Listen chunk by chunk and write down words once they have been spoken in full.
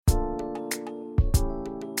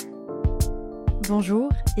Bonjour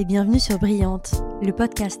et bienvenue sur Brillante, le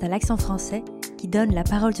podcast à l'accent français qui donne la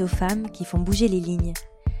parole aux femmes qui font bouger les lignes.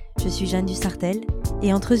 Je suis Jeanne Dussartel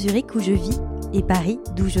et entre Zurich où je vis et Paris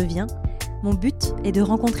d'où je viens, mon but est de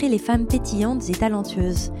rencontrer les femmes pétillantes et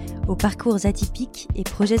talentueuses, aux parcours atypiques et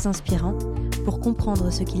projets inspirants pour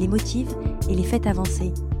comprendre ce qui les motive et les fait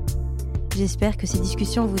avancer. J'espère que ces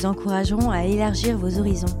discussions vous encourageront à élargir vos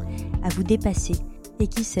horizons, à vous dépasser et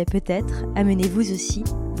qui sait peut-être amener vous aussi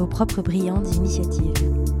vos propres brillantes initiatives.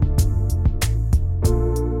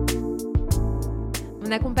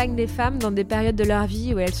 On accompagne les femmes dans des périodes de leur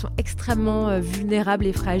vie où elles sont extrêmement vulnérables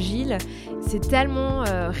et fragiles. C'est tellement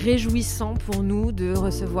réjouissant pour nous de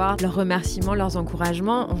recevoir leurs remerciements, leurs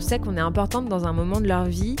encouragements. On sait qu'on est importante dans un moment de leur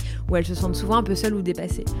vie où elles se sentent souvent un peu seules ou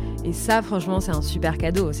dépassées. Et ça, franchement, c'est un super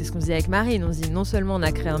cadeau. C'est ce qu'on se dit avec Marine. On se dit non seulement on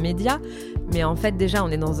a créé un média, mais en fait déjà on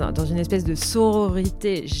est dans une espèce de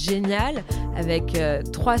sororité géniale avec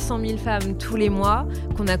 300 000 femmes tous les mois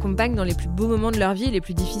qu'on accompagne dans les plus beaux moments de leur vie et les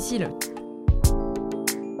plus difficiles.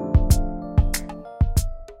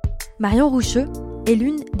 Marion Roucheux est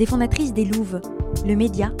l'une des fondatrices des Louves, le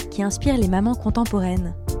média qui inspire les mamans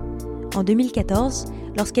contemporaines. En 2014,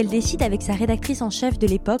 lorsqu'elle décide avec sa rédactrice en chef de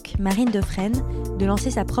l'époque, Marine Defresne, de lancer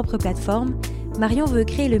sa propre plateforme, Marion veut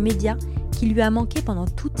créer le média qui lui a manqué pendant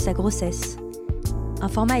toute sa grossesse. Un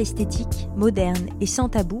format esthétique, moderne et sans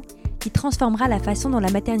tabou qui transformera la façon dont la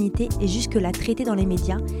maternité est jusque-là traitée dans les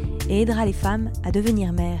médias et aidera les femmes à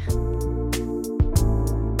devenir mères.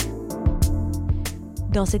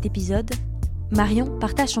 Dans cet épisode, Marion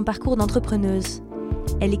partage son parcours d'entrepreneuse.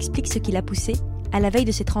 Elle explique ce qui l'a poussée, à la veille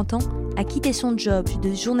de ses 30 ans, à quitter son job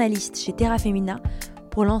de journaliste chez Terra Femina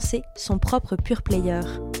pour lancer son propre pure player.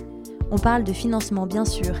 On parle de financement bien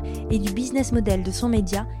sûr et du business model de son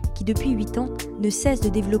média qui depuis 8 ans ne cesse de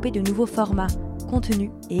développer de nouveaux formats,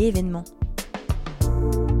 contenus et événements.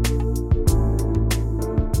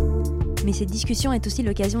 Mais cette discussion est aussi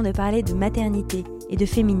l'occasion de parler de maternité et de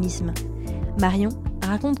féminisme. Marion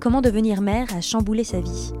raconte comment devenir mère a chamboulé sa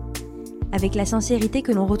vie. Avec la sincérité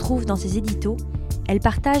que l'on retrouve dans ses éditos, elle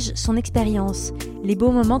partage son expérience, les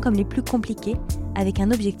beaux moments comme les plus compliqués, avec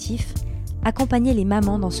un objectif, accompagner les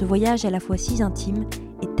mamans dans ce voyage à la fois si intime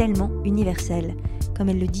et tellement universel, comme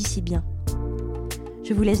elle le dit si bien.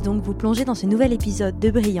 Je vous laisse donc vous plonger dans ce nouvel épisode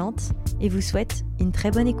de Brillante et vous souhaite une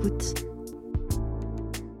très bonne écoute.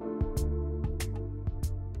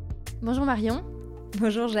 Bonjour Marion.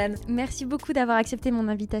 Bonjour Jeanne. Merci beaucoup d'avoir accepté mon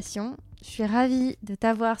invitation. Je suis ravie de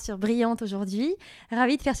t'avoir sur Brillante aujourd'hui.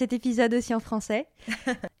 Ravie de faire cet épisode aussi en français.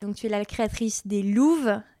 Donc tu es la créatrice des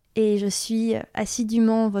Louves et je suis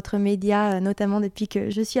assidûment votre média, notamment depuis que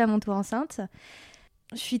je suis à mon tour enceinte.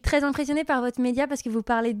 Je suis très impressionnée par votre média parce que vous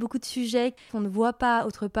parlez de beaucoup de sujets qu'on ne voit pas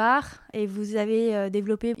autre part et vous avez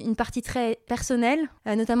développé une partie très personnelle,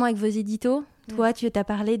 notamment avec vos éditos. Toi, tu as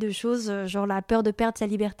parlé de choses genre la peur de perdre sa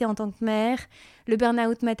liberté en tant que mère, le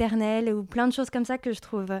burn-out maternel ou plein de choses comme ça que je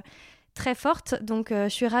trouve très fortes. Donc, je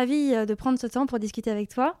suis ravie de prendre ce temps pour discuter avec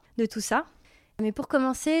toi de tout ça. Mais pour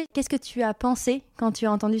commencer, qu'est-ce que tu as pensé quand tu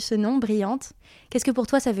as entendu ce nom, Brillante ? Qu'est-ce que pour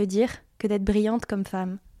toi ça veut dire que d'être brillante comme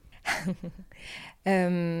femme ?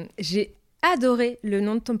 J'ai adoré le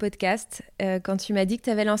nom de ton podcast. Quand tu m'as dit que tu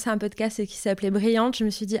avais lancé un podcast et qui s'appelait Brillante, je me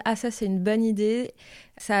suis dit « Ah, ça, c'est une bonne idée ».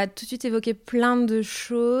 Ça a tout de suite évoqué plein de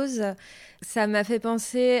choses. Ça m'a fait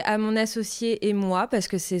penser à mon associé et moi, parce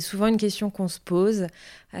que c'est souvent une question qu'on se pose,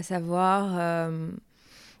 à savoir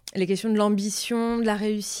les questions de l'ambition, de la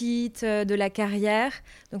réussite, de la carrière.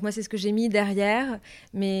 Donc moi, c'est ce que j'ai mis derrière.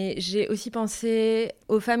 Mais j'ai aussi pensé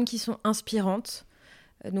aux femmes qui sont inspirantes.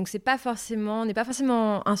 Donc on n'est pas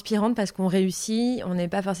forcément inspirante parce qu'on réussit, on n'est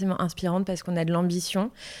pas forcément inspirante parce qu'on a de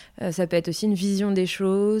l'ambition. Ça peut être aussi une vision des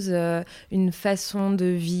choses, une façon de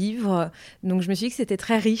vivre. Donc je me suis dit que c'était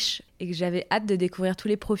très riche et que j'avais hâte de découvrir tous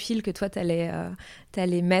les profils que toi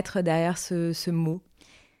t'allais mettre derrière ce mot.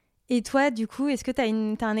 Et toi, du coup, est-ce que t'as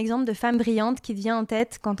un exemple de femme brillante qui te vient en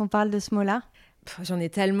tête quand on parle de ce mot-là ? J'en ai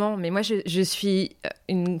tellement, mais moi je suis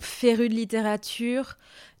une férue de littérature.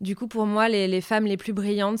 Du coup, pour moi, les femmes les plus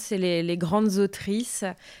brillantes, c'est les grandes autrices.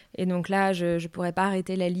 Et donc là, je pourrais pas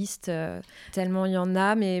arrêter la liste, tellement il y en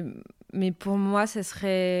a. Mais pour moi, ce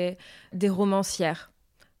serait des romancières.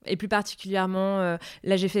 Et plus particulièrement,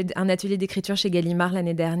 là j'ai fait un atelier d'écriture chez Gallimard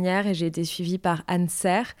l'année dernière et j'ai été suivie par Anne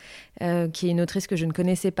Serre, qui est une autrice que je ne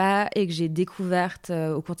connaissais pas et que j'ai découverte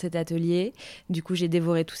au cours de cet atelier. Du coup, j'ai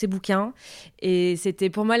dévoré tous ses bouquins et c'était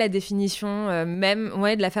pour moi la définition même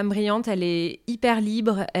de la femme brillante. Elle est hyper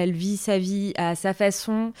libre, elle vit sa vie à sa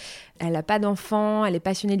façon, elle n'a pas d'enfant, elle est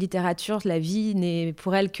passionnée de littérature, la vie n'est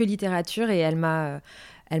pour elle que littérature et elle m'a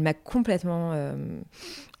complètement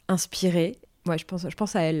inspirée. Ouais, je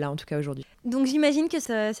pense à elle, là, en tout cas, aujourd'hui. Donc j'imagine que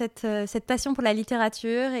cette passion pour la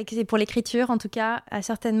littérature et que c'est pour l'écriture, en tout cas, a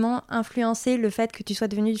certainement influencé le fait que tu sois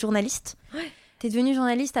devenue journaliste. Ouais. Tu es devenue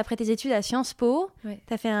journaliste après tes études à Sciences Po. Ouais.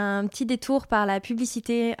 Tu as fait un petit détour par la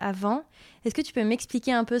publicité avant. Est-ce que tu peux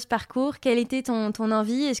m'expliquer un peu ce parcours? Quelle était ton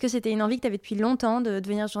envie? Est-ce que c'était une envie que tu avais depuis longtemps de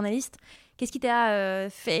devenir journaliste? Qu'est-ce qui t'a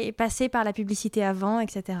fait passer par la publicité avant,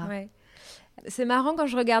 etc. Ouais. C'est marrant quand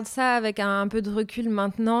je regarde ça avec un peu de recul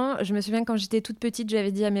maintenant. Je me souviens quand j'étais toute petite,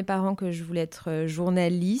 j'avais dit à mes parents que je voulais être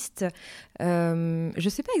journaliste. Je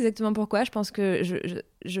sais pas exactement pourquoi. Je pense que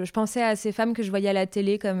je pensais à ces femmes que je voyais à la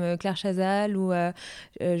télé comme Claire Chazal ou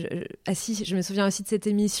si, je me souviens aussi de cette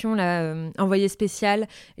émission là, Envoyé spécial.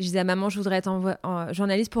 Je disais à maman, je voudrais être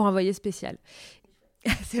journaliste pour Envoyé spécial.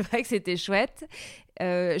 C'est vrai que c'était chouette.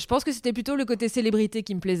 Je pense que c'était plutôt le côté célébrité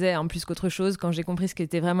qui me plaisait, hein, plus qu'autre chose. Quand j'ai compris ce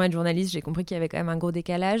qu'était vraiment être journaliste, j'ai compris qu'il y avait quand même un gros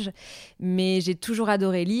décalage. Mais j'ai toujours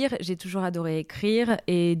adoré lire, j'ai toujours adoré écrire.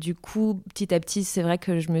 Et du coup, petit à petit, c'est vrai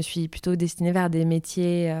que je me suis plutôt destinée vers des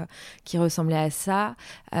métiers qui ressemblaient à ça.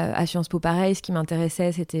 À Sciences Po, pareil, ce qui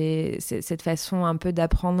m'intéressait, c'était cette façon un peu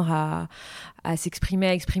d'apprendre à s'exprimer,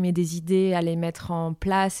 à exprimer des idées, à les mettre en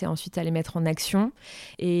place et ensuite à les mettre en action.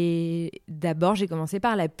 Et d'abord, j'ai commencé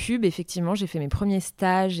par la pub. Effectivement, j'ai fait mes premiers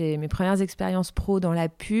stages et mes premières expériences pro dans la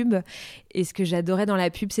pub. Et ce que j'adorais dans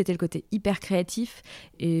la pub, c'était le côté hyper créatif.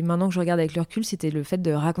 Et maintenant que je regarde avec le recul, c'était le fait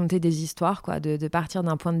de raconter des histoires, quoi, de partir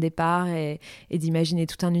d'un point de départ et d'imaginer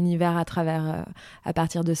tout un univers à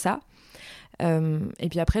partir de ça. Et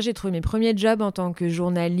puis après, j'ai trouvé mes premiers jobs en tant que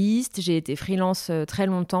journaliste. J'ai été freelance très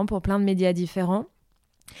longtemps pour plein de médias différents.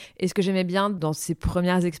 Et ce que j'aimais bien dans ces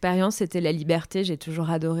premières expériences, c'était la liberté. J'ai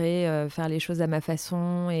toujours adoré faire les choses à ma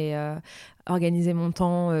façon et organiser mon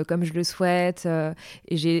temps comme je le souhaite.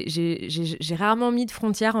 Et j'ai rarement mis de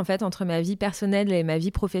frontières en fait entre ma vie personnelle et ma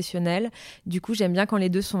vie professionnelle. Du coup, j'aime bien quand les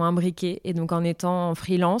deux sont imbriqués. Et donc, en étant en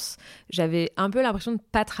freelance, j'avais un peu l'impression de ne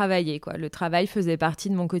pas travailler, quoi. Le travail faisait partie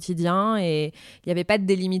de mon quotidien et il n'y avait pas de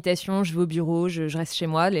délimitation. Je vais au bureau, je reste chez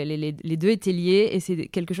moi. Les deux étaient liés et c'est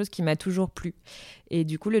quelque chose qui m'a toujours plu. Et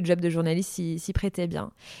du coup, le job de journaliste s'y prêtait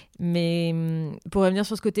bien. Mais pour revenir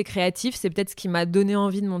sur ce côté créatif, c'est peut-être ce qui m'a donné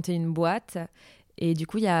envie de monter une boîte. Et du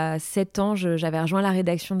coup, il y a 7 ans, j'avais rejoint la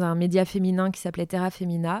rédaction d'un média féminin qui s'appelait Terra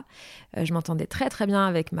Femina. Je m'entendais très très bien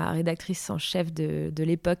avec ma rédactrice en chef de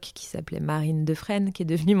l'époque qui s'appelait Marine Defresne, qui est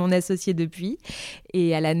devenue mon associée depuis.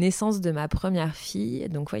 Et à la naissance de ma première fille,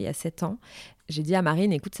 donc il y a 7 ans, j'ai dit à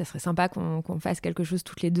Marine, écoute, ça serait sympa qu'on fasse quelque chose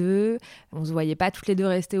toutes les deux. On ne se voyait pas toutes les deux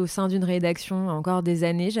rester au sein d'une rédaction encore des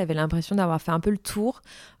années. J'avais l'impression d'avoir fait un peu le tour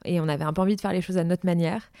et on avait un peu envie de faire les choses à notre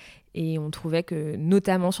manière. Et on trouvait que,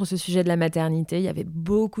 notamment sur ce sujet de la maternité, il y avait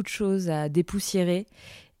beaucoup de choses à dépoussiérer,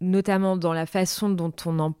 notamment dans la façon dont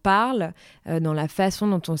on en parle, dans la façon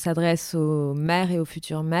dont on s'adresse aux mères et aux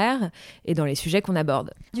futures mères, et dans les sujets qu'on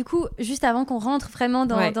aborde. Du coup, juste avant qu'on rentre vraiment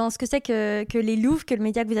dans ce que c'est que les Louves, que le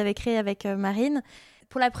média que vous avez créé avec Marine,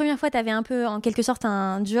 pour la première fois, tu avais un peu, en quelque sorte,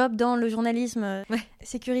 un job dans le journalisme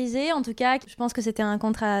sécurisé. En tout cas, je pense que c'était un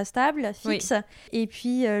contrat stable, fixe. Oui. Et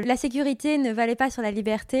puis, la sécurité ne valait pas sur la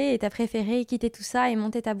liberté et tu as préféré quitter tout ça et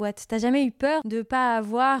monter ta boîte. Tu n'as jamais eu peur de ne pas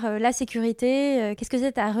avoir la sécurité? Qu'est-ce que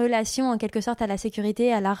c'est ta relation, en quelque sorte, à la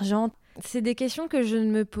sécurité, à l'argent? C'est des questions que je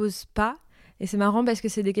ne me pose pas. Et c'est marrant parce que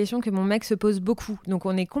c'est des questions que mon mec se pose beaucoup. Donc,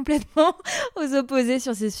 on est complètement aux opposés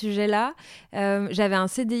sur ces sujets-là. J'avais un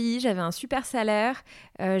CDI, j'avais un super salaire,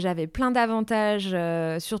 j'avais plein d'avantages,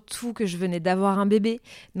 surtout que je venais d'avoir un bébé.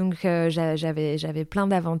 Donc, j'avais plein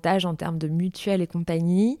d'avantages en termes de mutuelle et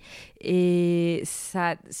compagnie. Et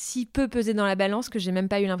ça a si peu pesé dans la balance que j'ai même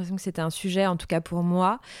pas eu l'impression que c'était un sujet, en tout cas pour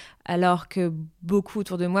moi. Alors que beaucoup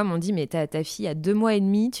autour de moi m'ont dit « Mais ta fille a 2 mois et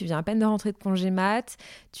demi, tu viens à peine de rentrer de congé mat,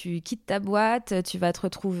 tu quittes ta boîte, tu vas te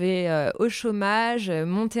retrouver au chômage,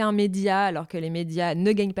 monter un média alors que les médias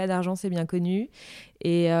ne gagnent pas d'argent, c'est bien connu. »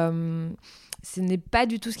 Et ce n'est pas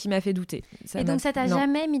du tout ce qui m'a fait douter. Et donc ça t'a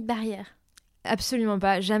jamais mis de barrière? Absolument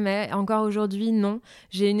pas, jamais. Encore aujourd'hui, non.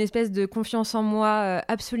 J'ai une espèce de confiance en moi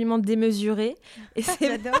absolument démesurée. Et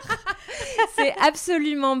J'adore. C'est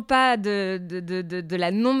absolument pas de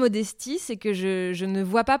la non-modestie, c'est que je ne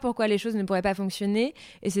vois pas pourquoi les choses ne pourraient pas fonctionner.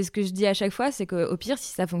 Et c'est ce que je dis à chaque fois, c'est qu'au pire,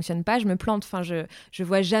 si ça fonctionne pas, je me plante. Enfin, je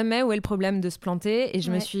vois jamais où est le problème de se planter et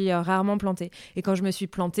je me suis rarement plantée. Et quand je me suis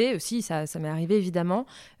plantée, aussi, ça m'est arrivé évidemment,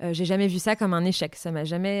 j'ai jamais vu ça comme un échec. Ça m'a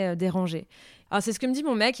jamais dérangée. Alors, c'est ce que me dit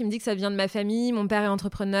mon mec. Il me dit que ça vient de ma famille. Mon père est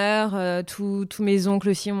entrepreneur. Tous mes oncles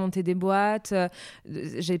aussi ont monté des boîtes.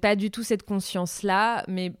 J'ai pas du tout cette conscience-là.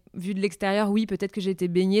 Mais vu de l'extérieur, oui, peut-être que j'ai été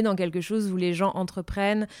baignée dans quelque chose où les gens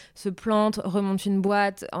entreprennent, se plantent, remontent une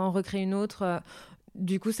boîte, en recréent une autre.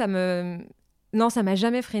 Du coup, ça me Non, ça m'a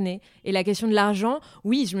jamais freinée. Et la question de l'argent,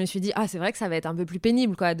 oui, je me suis dit, c'est vrai que ça va être un peu plus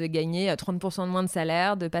pénible, quoi, de gagner 30% de moins de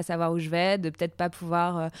salaire, de pas savoir où je vais, de peut-être pas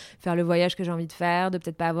pouvoir faire le voyage que j'ai envie de faire, de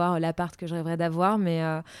peut-être pas avoir l'appart que je rêverais d'avoir. Mais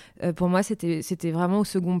pour moi, c'était vraiment au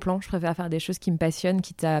second plan. Je préfère faire des choses qui me passionnent,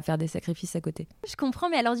 quitte à faire des sacrifices à côté. Je comprends,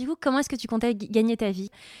 mais alors du coup, comment est-ce que tu comptais gagner ta vie ?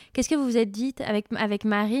 Qu'est-ce que vous vous êtes dit avec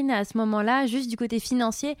Marine à ce moment-là, juste du côté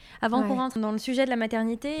financier ? Avant qu'on rentre dans le sujet de la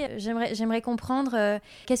maternité, j'aimerais comprendre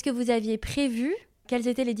qu'est-ce que vous aviez prévu ? Quelles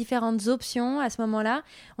étaient les différentes options à ce moment-là ?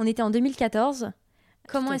 On était en 2014.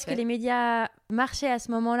 Comment est-ce que les médias marchaient à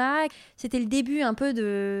ce moment-là ? C'était le début un peu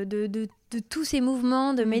de tous ces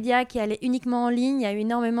mouvements de médias qui allaient uniquement en ligne. Il y a eu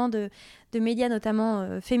énormément de médias,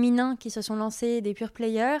 notamment féminins, qui se sont lancés, des pure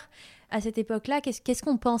players. À cette époque-là, qu'est-ce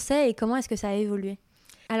qu'on pensait et comment est-ce que ça a évolué ?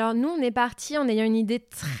 Alors nous, on est partis en ayant une idée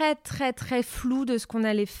très, très, très floue de ce qu'on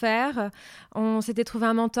allait faire. On s'était trouvé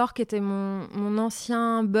un mentor qui était mon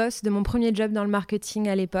ancien boss de mon premier job dans le marketing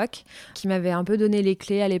à l'époque, qui m'avait un peu donné les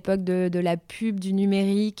clés à l'époque de la pub, du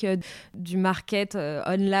numérique, du market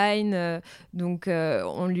online. Donc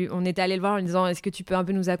on était allé le voir en lui disant « Est-ce que tu peux un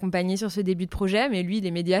peu nous accompagner sur ce début de projet ?» Mais lui,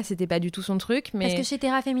 les médias, c'était pas du tout son truc. Mais... Parce que chez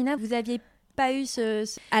Terra Femina, vous aviez pas eu ce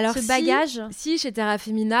bagage ? Si, chez Terra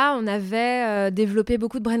Femina, on avait développé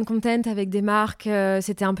beaucoup de brand content avec des marques.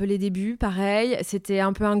 C'était un peu les débuts, pareil. C'était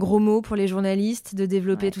un peu un gros mot pour les journalistes de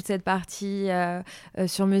développer toute cette partie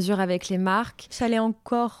sur mesure avec les marques. Ça l'est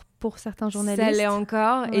encore pour certains journalistes. Ça l'est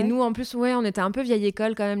encore. Ouais. Et nous, en plus, on était un peu vieille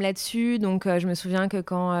école quand même là-dessus. Donc, je me souviens que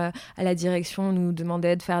quand à la direction, on nous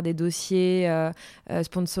demandait de faire des dossiers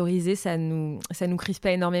sponsorisés, ça nous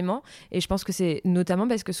crispait énormément. Et je pense que c'est notamment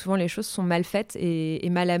parce que souvent, les choses sont mal faites et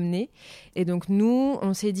mal amenées. Et donc, nous,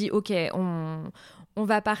 on s'est dit, OK, on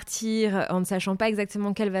va partir en ne sachant pas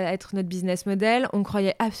exactement quel va être notre business model. On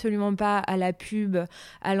croyait absolument pas à la pub,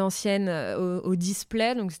 à l'ancienne, au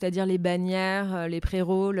display, donc c'est-à-dire les bannières, les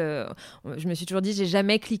pré-rolls. Je me suis toujours dit, j'ai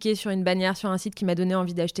jamais cliqué sur une bannière sur un site qui m'a donné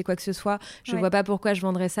envie d'acheter quoi que ce soit. Je vois pas pourquoi je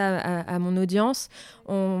vendrais ça à mon audience.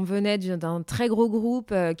 On venait d'un très gros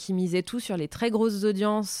groupe qui misait tout sur les très grosses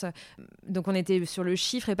audiences. Donc on était sur le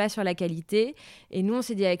chiffre et pas sur la qualité. Et nous, on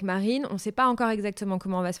s'est dit avec Marine, on sait pas encore exactement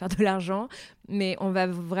comment on va se faire de l'argent, mais on va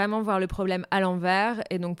vraiment voir le problème à l'envers.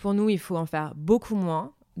 Et donc, pour nous, il faut en faire beaucoup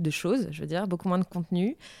moins de choses, je veux dire, beaucoup moins de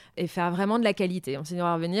contenu et faire vraiment de la qualité. On s'est dit, on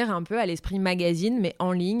va revenir un peu à l'esprit magazine, mais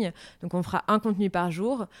en ligne. Donc, on fera un contenu par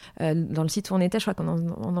jour. Dans le site où on était, je crois qu'on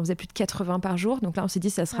en faisait plus de 80 par jour. Donc là, on s'est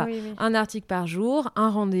dit, ça sera un article par jour, un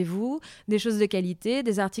rendez-vous, des choses de qualité,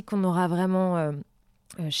 des articles qu'on aura vraiment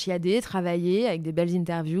chiadés, travaillés, avec des belles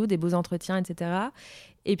interviews, des beaux entretiens, etc.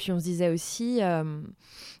 Et puis on se disait aussi,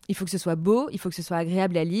 il faut que ce soit beau, il faut que ce soit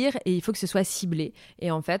agréable à lire et il faut que ce soit ciblé.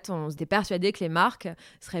 Et en fait, on s'était persuadé que les marques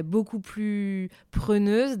seraient beaucoup plus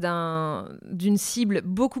preneuses d'une cible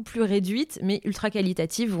beaucoup plus réduite, mais ultra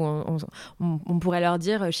qualitative, où on pourrait leur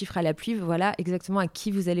dire, chiffre à la pluie, voilà exactement à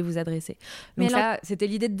qui vous allez vous adresser. Donc ça, c'était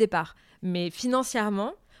l'idée de départ. Mais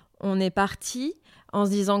financièrement, on est parti en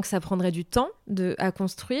se disant que ça prendrait du temps à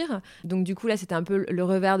construire. Donc du coup, là, c'était un peu le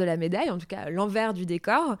revers de la médaille, en tout cas l'envers du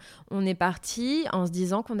décor. On est parti en se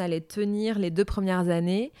disant qu'on allait tenir les 2 premières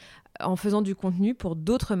années en faisant du contenu pour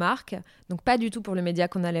d'autres marques, donc pas du tout pour le média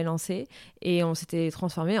qu'on allait lancer. Et on s'était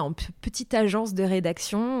transformé en petite agence de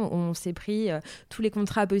rédaction. On s'est pris tous les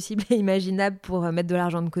contrats possibles et imaginables pour mettre de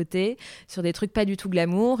l'argent de côté sur des trucs pas du tout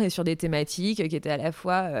glamour et sur des thématiques qui étaient à la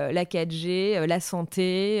fois la 4G, la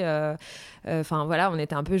santé. Enfin voilà, on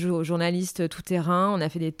était un peu journaliste tout terrain. On a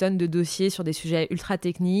fait des tonnes de dossiers sur des sujets ultra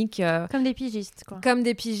techniques. Comme des pigistes, quoi. Comme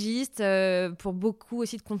des pigistes, pour beaucoup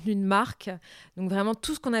aussi de contenu de marque. Donc vraiment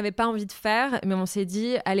tout ce qu'on n'avait pas envie de faire, mais on s'est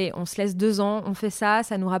dit, allez, on se laisse 2 ans, on fait ça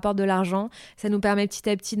nous rapporte de l'argent, ça nous permet petit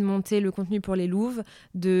à petit de monter le contenu pour les louves,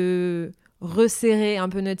 de resserrer un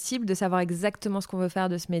peu notre cible, de savoir exactement ce qu'on veut faire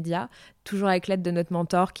de ce média, toujours avec l'aide de notre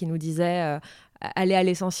mentor qui nous disait allez à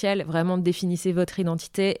l'essentiel, vraiment définissez votre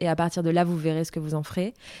identité et à partir de là, vous verrez ce que vous en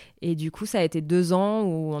ferez. Et du coup, ça a été 2 ans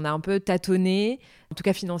où on a un peu tâtonné, en tout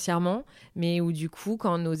cas financièrement, mais où du coup,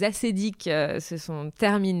 quand nos assédiques se sont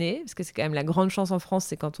terminés, parce que c'est quand même la grande chance en France,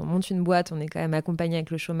 c'est quand on monte une boîte, on est quand même accompagné avec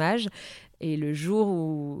le chômage. Et le jour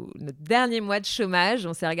où notre dernier mois de chômage,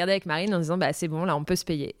 on s'est regardé avec Marine en disant c'est bon, là, on peut se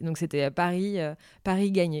payer. Donc c'était Paris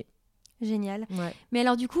gagné. Génial. Ouais. Mais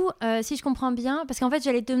alors du coup, si je comprends bien, parce qu'en fait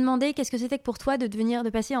j'allais te demander qu'est-ce que c'était que pour toi de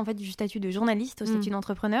passer en fait du statut de journaliste au statut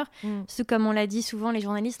d'entrepreneur. Parce que comme on l'a dit souvent, les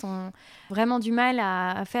journalistes ont vraiment du mal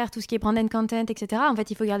à faire tout ce qui est brand and content, etc. En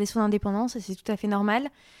fait, il faut garder son indépendance et c'est tout à fait normal.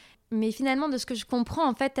 Mais finalement, de ce que je comprends,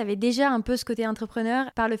 en fait, tu avais déjà un peu ce côté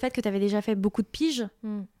entrepreneur par le fait que tu avais déjà fait beaucoup de piges.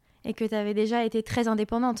 et que tu avais déjà été très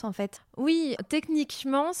indépendante en fait. Oui,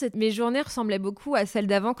 techniquement, mes journées ressemblaient beaucoup à celles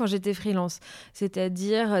d'avant quand j'étais freelance.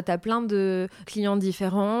 C'est-à-dire, tu as plein de clients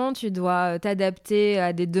différents, tu dois t'adapter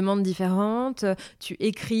à des demandes différentes, tu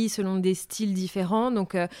écris selon des styles différents.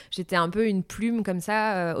 Donc, j'étais un peu une plume comme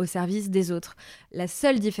ça au service des autres. La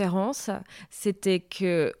seule différence, c'était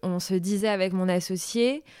qu'on se disait avec mon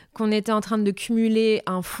associé qu'on était en train de cumuler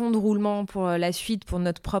un fonds de roulement pour la suite, pour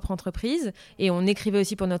notre propre entreprise, et on écrivait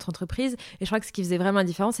aussi pour notre entreprise. Et je crois que ce qui faisait vraiment la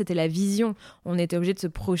différence, c'était la vision. On était obligé de se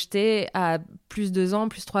projeter à plus 2 ans,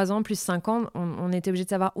 plus 3 ans, plus 5 ans. On était obligé de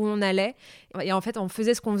savoir où on allait. Et en fait, on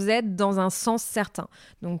faisait ce qu'on faisait dans un sens certain.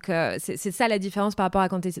 Donc, c'est ça la différence par rapport à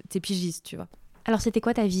quand t'es pigiste, tu vois. Alors, c'était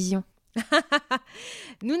quoi ta vision ?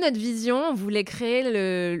 Nous, notre vision, on voulait créer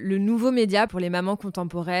le nouveau média pour les mamans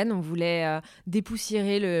contemporaines. On voulait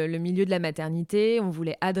dépoussiérer le milieu de la maternité. On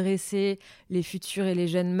voulait adresser les futures et les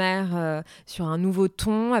jeunes mères sur un nouveau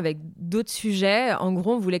ton avec d'autres sujets. En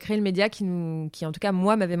gros, on voulait créer le média qui en tout cas,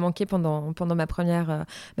 moi, m'avait manqué pendant ma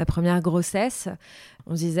première grossesse.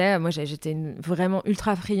 On se disait, moi j'étais vraiment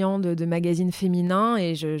ultra friande de magazines féminins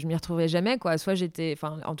et je m'y retrouvais jamais, quoi. Soit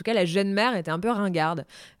en tout cas la jeune mère était un peu ringarde.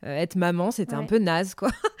 Être maman, c'était un peu naze, quoi.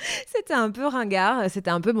 C'était un peu ringard, c'était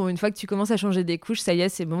un peu, bon, une fois que tu commences à changer des couches, ça y est,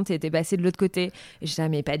 c'est bon, t'es passé de l'autre côté. Et je disais,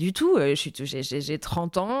 mais pas du tout, j'ai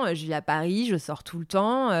 30 ans, je vis à Paris, je sors tout le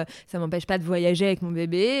temps, ça m'empêche pas de voyager avec mon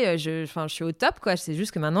bébé, je suis au top, quoi. C'est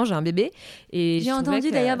juste que maintenant j'ai un bébé. Et j'ai entendu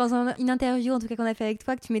d'ailleurs dans une interview, en tout cas qu'on a fait avec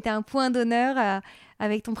toi, que tu mettais un point d'honneur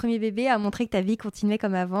avec ton premier bébé à montrer que ta vie continuait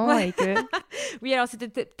comme avant et que... Oui, alors c'était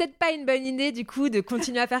peut-être pas une bonne idée du coup de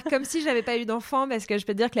continuer à faire comme si j'avais pas eu d'enfant, parce que je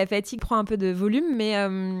peux te dire que la fatigue prend un peu de volume,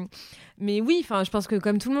 mais oui, je pense que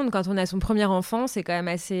comme tout le monde, quand on a son premier enfant, c'est quand même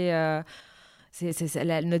assez...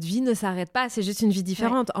 notre vie ne s'arrête pas, c'est juste une vie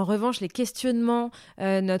différente. Ouais. En revanche, les questionnements,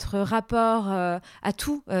 notre rapport à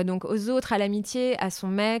tout, donc aux autres, à l'amitié, à son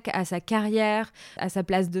mec, à sa carrière, à sa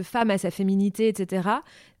place de femme, à sa féminité, etc.,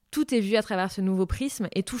 tout est vu à travers ce nouveau prisme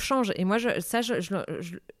et tout change. Et moi, je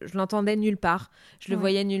l'entendais nulle part. Je le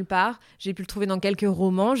voyais nulle part. J'ai pu le trouver dans quelques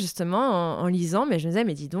romans, justement, en lisant. Mais je me disais,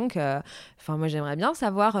 mais dis donc, moi, j'aimerais bien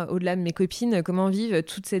savoir, au-delà de mes copines, comment vivent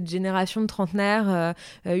toute cette génération de trentenaires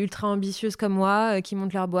ultra ambitieuses comme moi, qui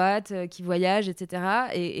montent leur boîte, qui voyagent, etc.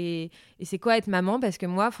 Et c'est quoi être maman ? Parce que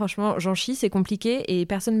moi, franchement, j'en chie, c'est compliqué et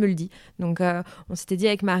personne ne me le dit. Donc, on s'était dit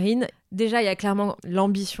avec Marine, déjà, il y a clairement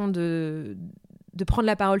l'ambition de prendre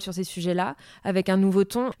la parole sur ces sujets-là, avec un nouveau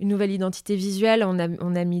ton, une nouvelle identité visuelle. On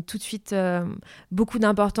a mis tout de suite beaucoup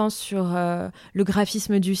d'importance sur le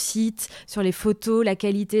graphisme du site, sur les photos, la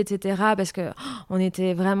qualité, etc. Parce qu'on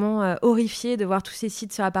était vraiment horrifiés de voir tous ces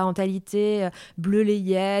sites sur la parentalité, bleu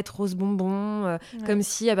layette, rose bonbon, comme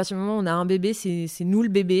si à partir du moment où on a un bébé, c'est nous le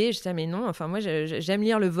bébé. Je disais, mais non, moi j'aime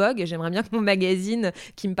lire le Vogue, et j'aimerais bien que mon magazine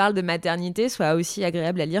qui me parle de maternité soit aussi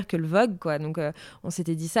agréable à lire que le Vogue, quoi. Donc on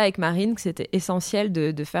s'était dit ça avec Marine, que c'était essentiel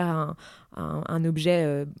de faire un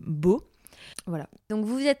objet beau. Voilà. Donc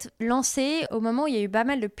vous vous êtes lancé au moment où il y a eu pas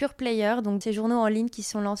mal de pure players, donc ces journaux en ligne qui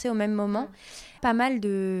se sont lancés au même moment. Pas mal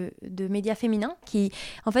de médias féminins qui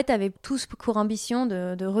en fait avaient tous pour ambition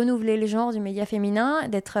de renouveler le genre du média féminin,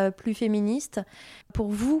 d'être plus féministe. Pour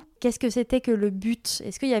vous, qu'est-ce que c'était que le but ?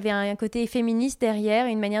 Est-ce qu'il y avait un côté féministe derrière,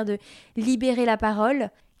 une manière de libérer la parole ?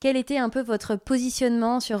 Quel était un peu votre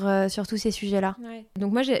positionnement sur tous ces sujets-là ?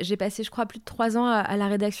 Donc moi, j'ai passé, je crois, plus de 3 ans à la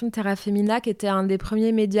rédaction de Terra Femina, qui était un des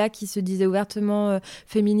premiers médias qui se disait ouvertement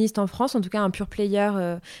féministe en France, en tout cas un pure player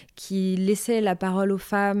qui laissait la parole aux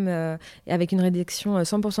femmes avec une rédaction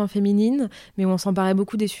 100% féminine, mais où on s'emparait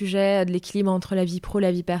beaucoup des sujets, de l'équilibre entre la vie pro,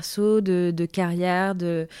 la vie perso, de carrière,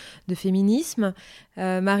 de féminisme.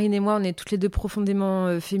 Marine et moi, on est toutes les deux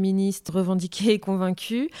profondément féministes, revendiquées et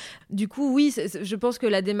convaincues. Du coup, oui, je pense que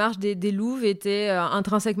la démarche des Louves était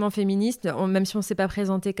intrinsèquement féministe, même si on ne s'est pas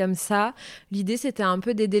présenté comme ça. L'idée, c'était un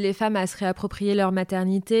peu d'aider les femmes à se réapproprier leur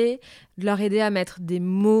maternité, de leur aider à mettre des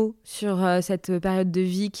mots sur cette période de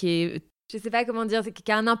vie qui est, je ne sais pas comment dire,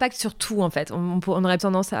 qui a un impact sur tout, en fait. On aurait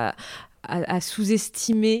tendance à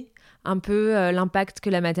sous-estimer un peu l'impact que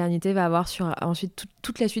la maternité va avoir sur ensuite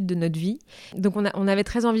toute la suite de notre vie. Donc on avait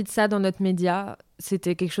très envie de ça dans notre média.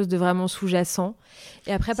 C'était quelque chose de vraiment sous-jacent.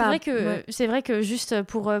 Et après, c'est vrai que juste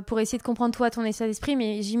pour essayer de comprendre toi, ton état d'esprit,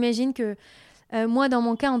 mais j'imagine que moi, dans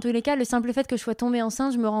mon cas, en tous les cas, le simple fait que je sois tombée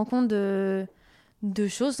enceinte, je me rends compte de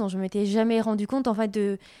choses dont je ne m'étais jamais rendu compte, en fait,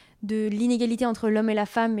 de l'inégalité entre l'homme et la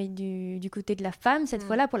femme et du côté de la femme. Cette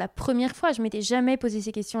fois-là, pour la première fois, je ne m'étais jamais posé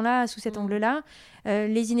ces questions-là sous cet angle-là.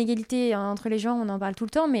 Les inégalités entre les genres, on en parle tout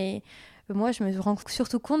le temps, mais moi, je me rends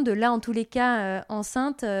surtout compte de là, en tous les cas,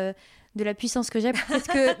 enceinte, de la puissance que j'ai. Parce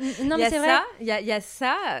que non, mais c'est vrai. Il y a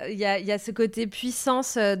ça, il y a ce côté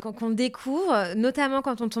puissance qu'on découvre, notamment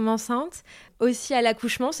quand on tombe enceinte. Aussi à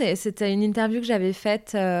l'accouchement, c'était une interview que j'avais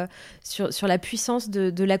faite sur la puissance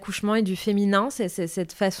de l'accouchement et du féminin. C'est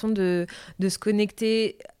cette façon de se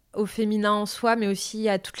connecter au féminin en soi, mais aussi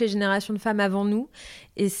à toutes les générations de femmes avant nous.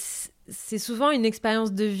 Et c'est souvent une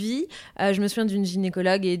expérience de vie. Je me souviens d'une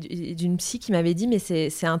gynécologue et d'une psy qui m'avait dit mais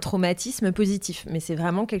c'est un traumatisme positif. Mais c'est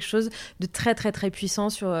vraiment quelque chose de très, très, très puissant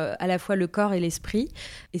sur à la fois le corps et l'esprit.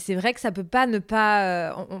 Et c'est vrai que ça peut pas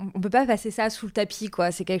on peut pas passer ça sous le tapis,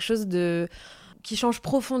 quoi. C'est quelque chose qui change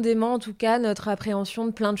profondément, en tout cas, notre appréhension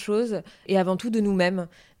de plein de choses et avant tout de nous-mêmes.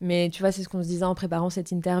 Mais tu vois, c'est ce qu'on se disait en préparant cette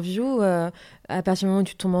interview. À partir du moment où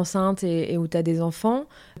tu tombes enceinte et où tu as des enfants,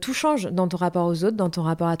 tout change dans ton rapport aux autres, dans ton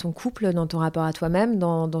rapport à ton couple, dans ton rapport à toi-même,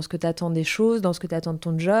 dans ce que tu attends des choses, dans ce que tu attends de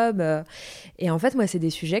ton job. Et en fait, moi, c'est des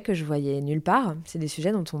sujets que je voyais nulle part. C'est des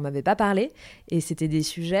sujets dont on ne m'avait pas parlé. Et c'était des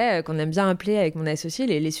sujets qu'on aime bien appeler avec mon associé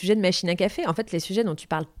les sujets de machine à café. En fait, les sujets dont tu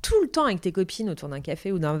parles tout le temps avec tes copines autour d'un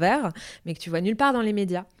café ou d'un verre, mais que tu vois nulle part dans les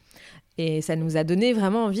médias. Et ça nous a donné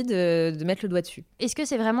vraiment envie de mettre le doigt dessus. Est-ce que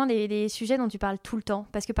c'est vraiment des sujets dont tu parles tout le temps ?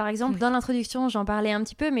 Parce que par exemple, dans l'introduction, j'en parlais un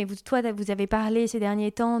petit peu, mais vous avez parlé ces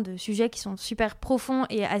derniers temps de sujets qui sont super profonds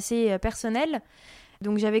et assez personnels.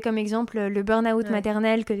 Donc j'avais comme exemple le burn-out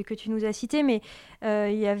maternel que tu nous as cité, mais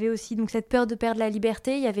il y avait aussi donc, cette peur de perdre la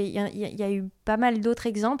liberté. Il y a eu pas mal d'autres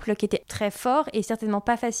exemples qui étaient très forts et certainement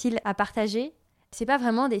pas faciles à partager. C'est pas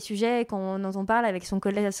vraiment des sujets dont on parle avec son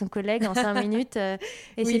collègue en 5 minutes.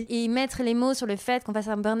 Et mettre les mots sur le fait qu'on fasse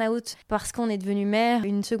un burn-out parce qu'on est devenu mère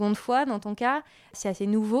une seconde fois, dans ton cas, c'est assez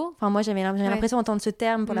nouveau. Enfin, moi, j'avais l'impression d'entendre ce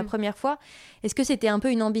terme pour la première fois. Est-ce que c'était un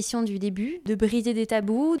peu une ambition du début, de briser des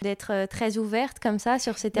tabous, d'être très ouverte comme ça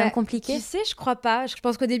sur ces termes compliqués ? Tu sais, je crois pas. Je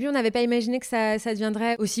pense qu'au début, on n'avait pas imaginé que ça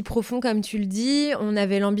deviendrait aussi profond comme tu le dis. On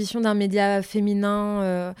avait l'ambition d'un média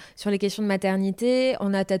féminin sur les questions de maternité.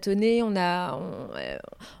 On a tâtonné, on a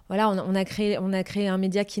créé un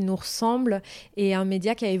média qui nous ressemble et un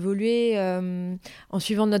média qui a évolué en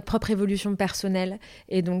suivant notre propre évolution personnelle.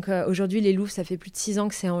 Et donc aujourd'hui, Les Louves, ça fait plus de 6 ans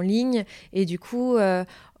que c'est en ligne. Et du coup,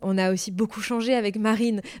 on a aussi beaucoup changé avec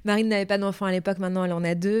Marine. Marine n'avait pas d'enfant à l'époque, maintenant elle en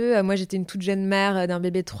a 2. Moi, j'étais une toute jeune mère d'un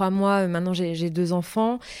bébé de 3 mois. Maintenant, j'ai 2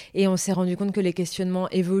 enfants. Et on s'est rendu compte que les questionnements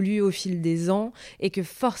évoluent au fil des ans et que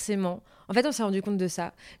forcément... En fait, on s'est rendu compte de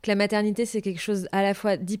ça, que la maternité, c'est quelque chose à la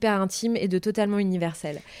fois d'hyper intime et de totalement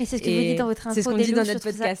universel. Et c'est ce que vous dites dans votre intro. C'est ce qu'on dit dans notre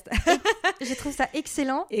podcast. Je trouve ça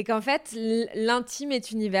excellent. Et qu'en fait, l'intime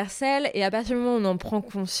est universel. Et à partir du moment où on en prend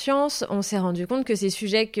conscience, on s'est rendu compte que ces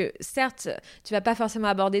sujets que, certes, tu vas pas forcément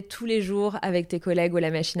aborder tous les jours avec tes collègues ou à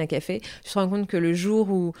la machine à café, tu te rends compte que le jour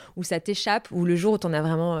où ça t'échappe, ou le jour où t'en as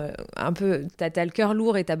vraiment un peu... T'as le cœur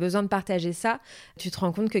lourd et t'as besoin de partager ça, tu te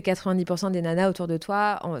rends compte que 90% des nanas autour de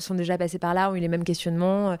toi sont déjà passées par là, ont eu les mêmes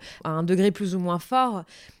questionnements à un degré plus ou moins fort,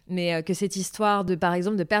 mais que cette histoire par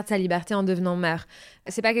exemple, de perdre sa liberté en devenant mère,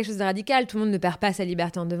 c'est pas quelque chose de radical. Tout le monde ne perd pas sa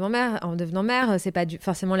liberté en devenant mère. C'est pas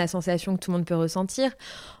forcément la sensation que tout le monde peut ressentir.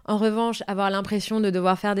 En revanche, avoir l'impression de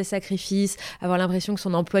devoir faire des sacrifices, avoir l'impression que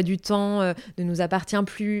son emploi du temps ne nous appartient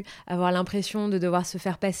plus, avoir l'impression de devoir se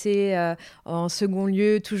faire passer en second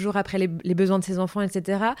lieu, toujours après les besoins de ses enfants,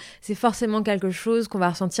 etc., c'est forcément quelque chose qu'on va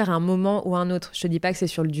ressentir à un moment ou à un autre. Je te dis pas que c'est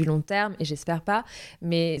sur du long terme, et j'espère pas,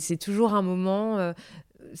 mais c'est toujours un moment...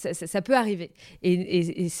 Ça peut arriver.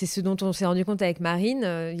 Et c'est ce dont on s'est rendu compte avec Marine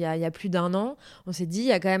il y a plus d'1 an. On s'est dit, il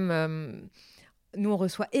y a quand même... Nous, on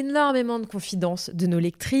reçoit énormément de confidences de nos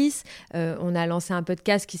lectrices. On a lancé un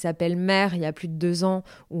podcast qui s'appelle Mère il y a plus de 2 ans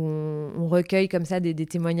où on recueille comme ça des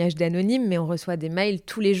témoignages d'anonymes, mais on reçoit des mails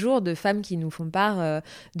tous les jours de femmes qui nous font part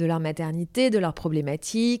de leur maternité, de leurs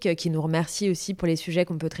problématiques, qui nous remercient aussi pour les sujets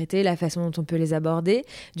qu'on peut traiter, la façon dont on peut les aborder.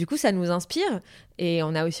 Du coup, ça nous inspire. Et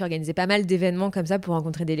on a aussi organisé pas mal d'événements comme ça pour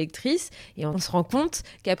rencontrer des lectrices. Et on se rend compte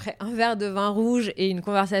qu'après un verre de vin rouge et une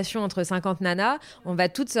conversation entre 50 nanas, on va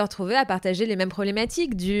toutes se retrouver à partager les mêmes problématiques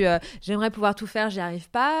j'aimerais pouvoir tout faire, j'y arrive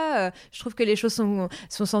pas. Je trouve que les choses sont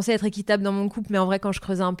censées être équitables dans mon couple, mais en vrai, quand je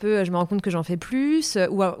creuse un peu, je me rends compte que j'en fais plus.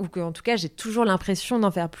 Ou qu'en tout cas, j'ai toujours l'impression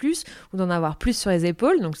d'en faire plus ou d'en avoir plus sur les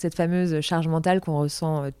épaules. Donc cette fameuse charge mentale qu'on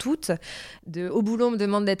ressent toutes. Au boulot, on me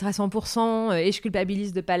demande d'être à 100% et je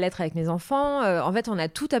culpabilise de ne pas l'être avec mes enfants. En fait, on a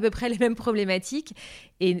toutes à peu près les mêmes problématiques.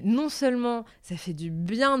 Et non seulement ça fait du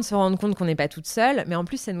bien de se rendre compte qu'on n'est pas toute seule, mais en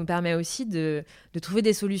plus, ça nous permet aussi de trouver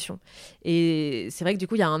des solutions. Et c'est vrai que du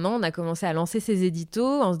coup, il y a 1 an, on a commencé à lancer ces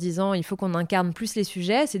éditos en se disant il faut qu'on incarne plus les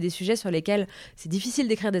sujets. C'est des sujets sur lesquels c'est difficile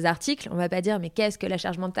d'écrire des articles. On ne va pas dire mais qu'est-ce que la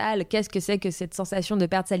charge mentale ? Qu'est-ce que c'est que cette sensation de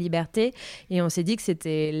perdre sa liberté ? Et on s'est dit que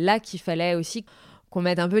c'était là qu'il fallait aussi qu'on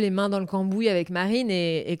mette un peu les mains dans le cambouis avec Marine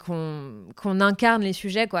et qu'on incarne les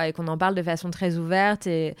sujets, quoi, et qu'on en parle de façon très ouverte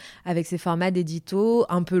et avec ces formats d'édito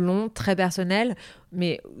un peu longs, très personnels,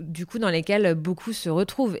 mais du coup dans lesquels beaucoup se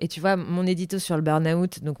retrouvent. Et tu vois, mon édito sur le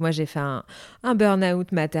burn-out, donc moi j'ai fait un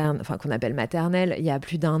burn-out maternel, enfin qu'on appelle maternel, il y a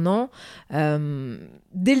plus d'1 an.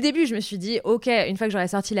 Dès le début, je me suis dit, ok, une fois que j'aurai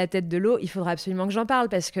sorti la tête de l'eau, il faudra absolument que j'en parle,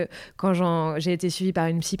 parce que quand j'ai été suivie par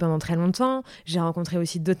une psy pendant très longtemps, j'ai rencontré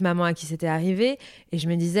aussi d'autres mamans à qui c'était arrivé, et je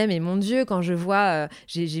me disais, mais mon Dieu, quand je vois,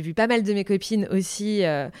 j'ai vu pas mal de mes copines aussi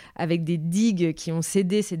avec des digues qui ont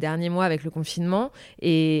cédé ces derniers mois avec le confinement,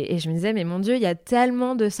 et je me disais, mais mon Dieu, il y a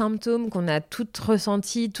tellement de symptômes qu'on a toutes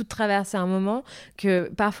ressentis, toutes traversées à un moment, que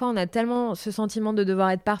parfois on a tellement ce sentiment de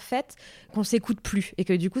devoir être parfaite qu'on s'écoute plus, et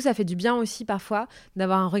que du coup ça fait du bien aussi parfois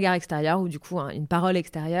d'avoir un regard extérieur ou du coup une parole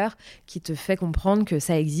extérieure qui te fait comprendre que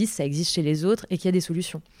ça existe chez les autres et qu'il y a des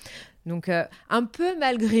solutions. Donc un peu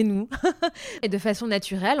malgré nous et de façon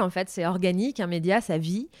naturelle, en fait, c'est organique, un média ça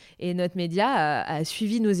vit, et notre média a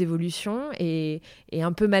suivi nos évolutions et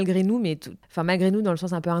un peu malgré nous, malgré nous dans le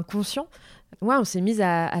sens un peu inconscient, on s'est mis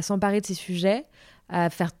à s'emparer de ces sujets, à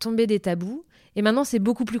faire tomber des tabous. Et maintenant, c'est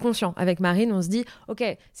beaucoup plus conscient. Avec Marine, on se dit, OK,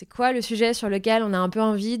 c'est quoi le sujet sur lequel on a un peu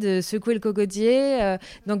envie de secouer le cocotier,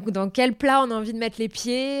 dans quel plat on a envie de mettre les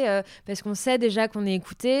pieds, parce qu'on sait déjà qu'on est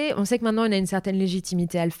écouté. On sait que maintenant, on a une certaine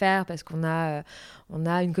légitimité à le faire, parce qu'on a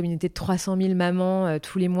une communauté de 300 000 mamans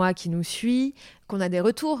tous les mois qui nous suit, qu'on a des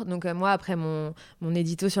retours. Donc moi, après mon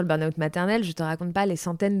édito sur le burn-out maternel, je te raconte pas les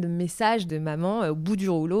centaines de messages de mamans au bout du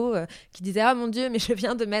rouleau qui disaient « Ah mon Dieu, mais je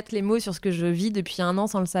viens de mettre les mots sur ce que je vis depuis 1 an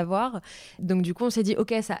sans le savoir ». Donc du coup, on s'est dit «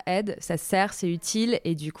 Ok, ça aide, ça sert, c'est utile ».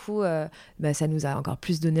 Et du coup, ça nous a encore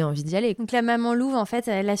plus donné envie d'y aller. Donc la maman louve, en fait,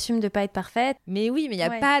 elle assume de pas être parfaite. Mais oui, mais il n'y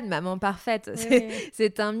a pas de maman parfaite. Oui.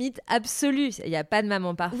 C'est un mythe absolu. Il n'y a pas de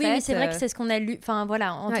maman parfaite. Oui, mais c'est vrai que c'est ce qu'on a lu. Enfin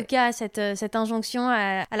voilà, en tout cas, cette injonction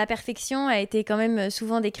à la perfection a été quand même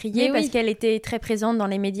souvent décriée parce qu'elle était très présente dans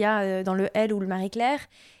les médias, dans le Elle ou le Marie-Claire.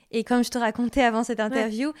 Et comme je te racontais avant cette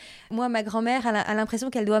interview, moi, ma grand-mère a l'impression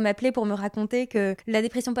qu'elle doit m'appeler pour me raconter que la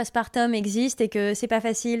dépression postpartum existe et que c'est pas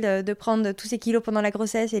facile de prendre tous ces kilos pendant la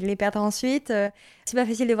grossesse et de les perdre ensuite. C'est pas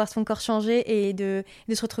facile de voir son corps changer et de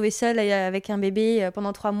se retrouver seule avec un bébé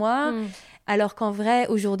pendant 3 mois. Alors qu'en vrai,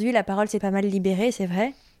 aujourd'hui, la parole s'est pas mal libérée, c'est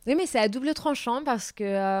vrai. Oui, mais c'est à double tranchant parce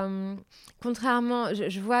que, contrairement,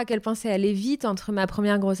 je vois à quel point c'est allé vite entre ma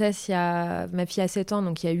première grossesse, ma fille a 7 ans,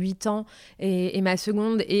 donc il y a 8 ans, et ma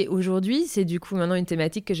seconde, et aujourd'hui, c'est du coup maintenant une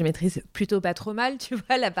thématique que je maîtrise plutôt pas trop mal, tu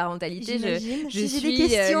vois, la parentalité. Je suis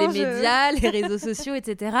les médias, les réseaux sociaux,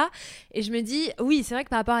 etc. Et je me dis, oui, c'est vrai que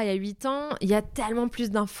par rapport à il y a 8 ans, il y a tellement plus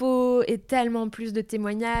d'infos et tellement plus de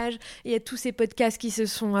témoignages. Il y a tous ces podcasts qui se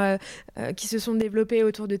sont développés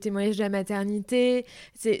autour de témoignages de la maternité.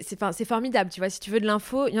 C'est formidable, tu vois, si tu veux de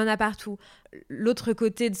l'info, il y en a partout. L'autre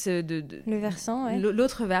côté le versant,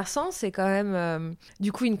 l'autre versant, c'est quand même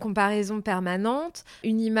du coup une comparaison permanente,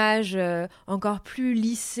 une image encore plus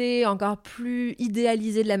lissée, encore plus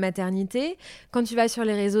idéalisée de la maternité. Quand tu vas sur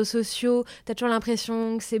les réseaux sociaux, t'as toujours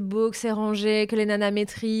l'impression que c'est beau, que c'est rangé, que les nanas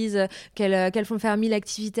maîtrisent, qu'elles font faire 1000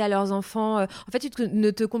 activités à leurs enfants. En fait, tu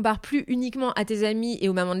ne te compares plus uniquement à tes amis et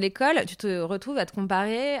aux mamans de l'école, tu te retrouves à te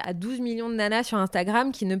comparer à 12 millions de nanas sur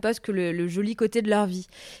Instagram qui ne postent que le joli côté de leur vie.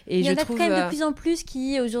 Et il y en a quand même de plus en plus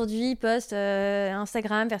qui aujourd'hui postent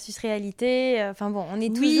Instagram versus réalité. Enfin bon, on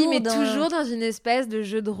est toujours dans une espèce de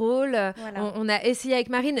jeu de rôle. Voilà. On a essayé avec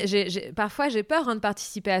Marine. Parfois, j'ai peur de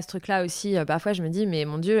participer à ce truc-là aussi. Parfois, je me dis, mais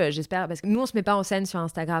mon Dieu, j'espère. Parce que nous, on se met pas en scène sur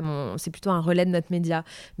Instagram. C'est plutôt un relais de notre média.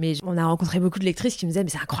 Mais on a rencontré beaucoup de lectrices qui me disaient, mais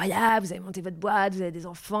c'est incroyable, vous avez monté votre boîte, vous avez des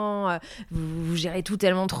enfants, vous gérez tout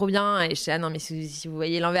tellement trop bien. Et je dis, non, mais si vous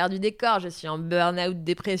voyez l'envers du décor, je suis en burn-out,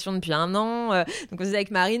 dépression depuis 1 an. Donc, on se disait avec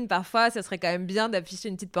Marine, parfois, ça serait quand même bien d'afficher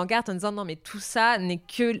une petite pancarte en disant non mais tout ça n'est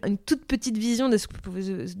que une toute petite vision de ce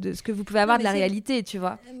que vous pouvez avoir de la réalité, tu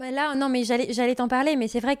vois. Là non mais j'allais t'en parler, mais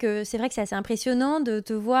c'est vrai que c'est assez impressionnant de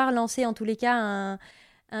te voir lancer en tous les cas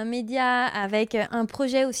un média avec un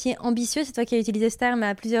projet aussi ambitieux, c'est toi qui as utilisé ce terme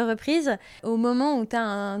à plusieurs reprises, au moment où tu as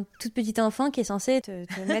un tout petit enfant qui est censé te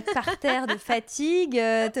mettre par terre de fatigue,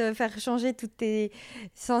 te faire changer tous tes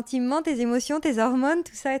sentiments, tes émotions, tes hormones,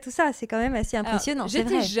 tout ça, c'est quand même assez impressionnant. Alors,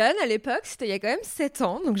 j'étais jeune à l'époque, c'était il y a quand même 7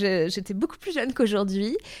 ans, donc j'étais beaucoup plus jeune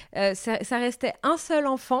qu'aujourd'hui. Ça restait un seul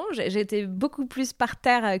enfant, j'étais beaucoup plus par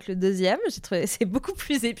terre avec le deuxième, j'ai trouvé c'est beaucoup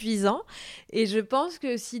plus épuisant, et je pense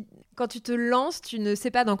que quand tu te lances, tu ne sais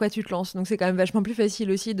pas pas dans quoi tu te lances. Donc c'est quand même vachement plus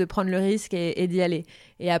facile aussi de prendre le risque et d'y aller.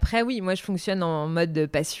 Et après, oui, moi je fonctionne en mode de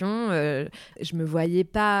passion. Je me voyais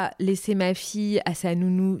pas laisser ma fille à sa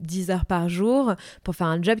nounou 10 heures par jour pour faire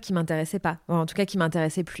un job qui m'intéressait pas, ou en tout cas qui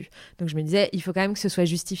m'intéressait plus. Donc je me disais, il faut quand même que ce soit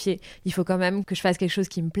justifié. Il faut quand même que je fasse quelque chose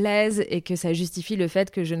qui me plaise et que ça justifie le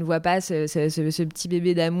fait que je ne vois pas ce petit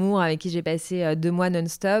bébé d'amour avec qui j'ai passé 2 mois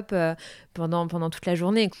non-stop pendant toute la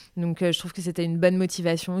journée. Donc je trouve que c'était une bonne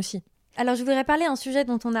motivation aussi. Alors, je voudrais parler d'un sujet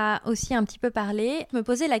dont on a aussi un petit peu parlé. Je me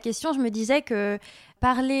posais la question, je me disais que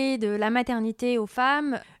parler de la maternité aux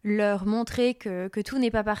femmes, leur montrer que tout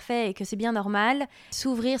n'est pas parfait et que c'est bien normal,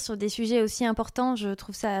 s'ouvrir sur des sujets aussi importants, je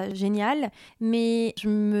trouve ça génial. Mais je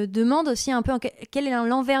me demande aussi un peu quel est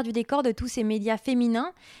l'envers du décor de tous ces médias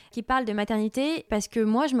féminins qui parlent de maternité, parce que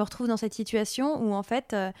moi, je me retrouve dans cette situation où, en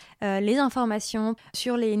fait, les informations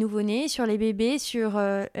sur les nouveau-nés, sur les bébés, sur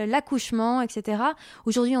l'accouchement, etc.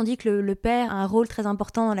 Aujourd'hui, on dit que le père a un rôle très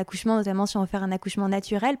important dans l'accouchement, notamment si on veut faire un accouchement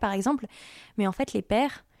naturel, par exemple. Mais en fait, les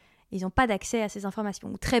pères, ils n'ont pas d'accès à ces informations,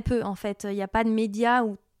 ou très peu, en fait. Il n'y a pas de médias,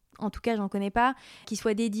 ou en tout cas, j'en connais pas, qui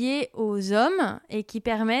soient dédiés aux hommes et qui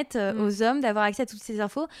permettent aux hommes d'avoir accès à toutes ces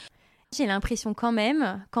infos. J'ai l'impression quand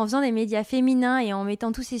même qu'en faisant des médias féminins et en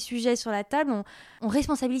mettant tous ces sujets sur la table, on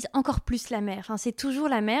responsabilise encore plus la mère. Enfin, c'est toujours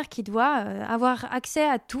la mère qui doit avoir accès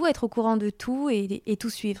à tout, être au courant de tout et tout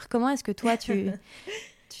suivre. Comment est-ce que toi,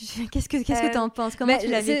 qu'est-ce que tu en penses? Comment tu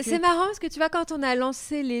l'as vécu? C'est marrant parce que tu vois, quand on a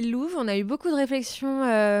lancé les Louves, on a eu beaucoup de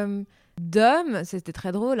réflexions d'hommes. C'était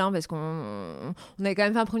très drôle parce qu'on avait quand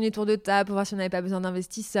même fait un premier tour de table pour voir si on n'avait pas besoin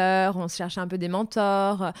d'investisseurs. On se cherchait un peu des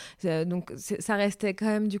mentors. Donc ça restait quand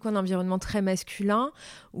même du coup un environnement très masculin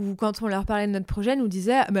où quand on leur parlait de notre projet, ils nous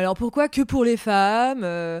disaient mais alors pourquoi que pour les femmes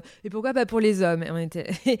et pourquoi pas pour les hommes?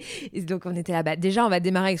 Et donc on était là, déjà on va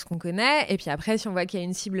démarrer avec ce qu'on connaît et puis après si on voit qu'il y a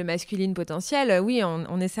une cible masculine potentielle, oui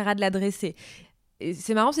on essaiera de l'adresser. Et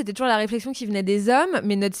c'est marrant, c'était toujours la réflexion qui venait des hommes,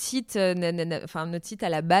 mais notre site à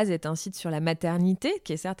la base est un site sur la maternité,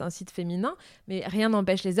 qui est certes un site féminin, mais rien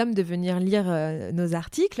n'empêche les hommes de venir lire nos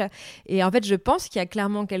articles. Et en fait, je pense qu'il y a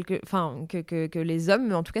clairement que les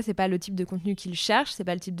hommes, en tout cas, c'est pas le type de contenu qu'ils cherchent, c'est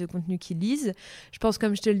pas le type de contenu qu'ils lisent. Je pense,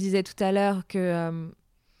 comme je te le disais tout à l'heure, qu'à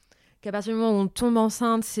partir du moment où on tombe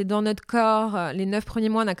enceinte, c'est dans notre corps. Les 9 premiers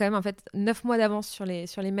mois, on a quand même en fait 9 mois d'avance sur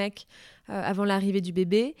les mecs avant l'arrivée du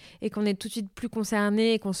bébé et qu'on est tout de suite plus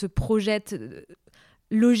concerné et qu'on se projette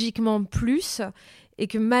logiquement plus et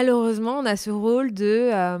que malheureusement, on a ce rôle de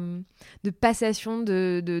passation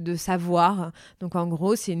de savoir. Donc en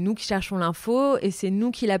gros, c'est nous qui cherchons l'info et c'est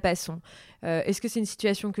nous qui la passons. Est-ce que c'est une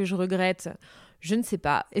situation que je regrette ? Je ne sais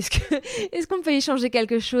pas. Est-ce qu'on peut y changer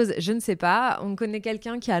quelque chose? Je ne sais pas. On connaît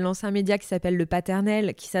quelqu'un qui a lancé un média qui s'appelle Le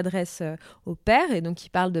Paternel, qui s'adresse aux pères et donc qui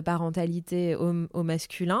parle de parentalité au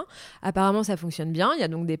masculin. Apparemment, ça fonctionne bien. Il y a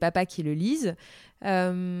donc des papas qui le lisent.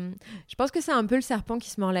 Je pense que c'est un peu le serpent qui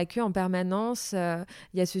se mord la queue en permanence.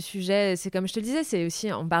 Il y a ce sujet, c'est comme je te le disais, c'est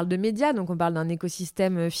aussi, on parle de médias, donc on parle d'un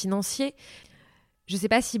écosystème financier. Je ne sais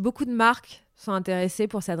pas si beaucoup de marques sont intéressées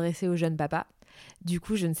pour s'adresser aux jeunes papas. Du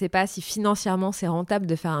coup, je ne sais pas si financièrement c'est rentable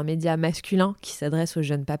de faire un média masculin qui s'adresse aux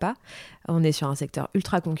jeunes papas. On est sur un secteur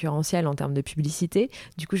ultra concurrentiel en termes de publicité.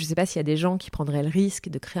 Du coup, je ne sais pas s'il y a des gens qui prendraient le risque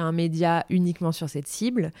de créer un média uniquement sur cette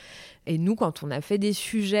cible. Et nous, quand on a fait des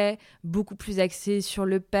sujets beaucoup plus axés sur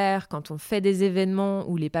le père, quand on fait des événements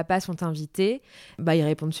où les papas sont invités, ils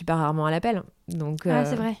répondent super rarement à l'appel. Donc,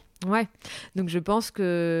 c'est vrai. Ouais. Donc, je pense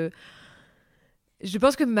que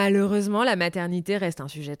malheureusement, la maternité reste un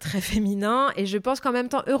sujet très féminin et je pense qu'en même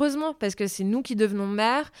temps, heureusement, parce que c'est nous qui devenons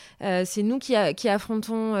mères, c'est nous qui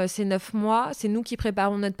affrontons ces 9 mois, c'est nous qui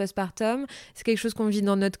préparons notre postpartum, c'est quelque chose qu'on vit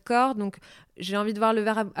dans notre corps, donc j'ai envie de voir le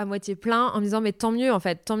verre à moitié plein en me disant mais tant mieux en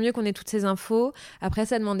fait, tant mieux qu'on ait toutes ces infos. Après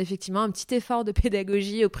ça demande effectivement un petit effort de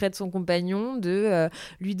pédagogie auprès de son compagnon, de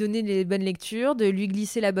lui donner les bonnes lectures, de lui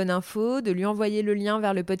glisser la bonne info, de lui envoyer le lien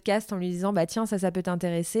vers le podcast en lui disant tiens ça peut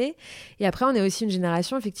t'intéresser. Et après on est aussi une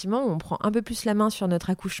génération effectivement où on prend un peu plus la main sur notre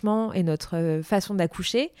accouchement et notre façon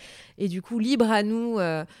d'accoucher et du coup libre à nous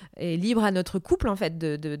et libre à notre couple en fait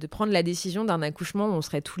de prendre la décision d'un accouchement où on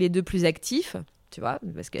serait tous les deux plus actifs. Tu vois,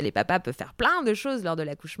 parce que les papas peuvent faire plein de choses lors de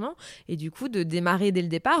l'accouchement et du coup de démarrer dès le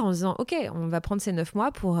départ en se disant ok, on va prendre ces 9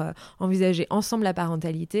 mois pour envisager ensemble la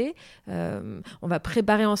parentalité, on va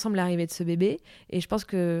préparer ensemble l'arrivée de ce bébé et je pense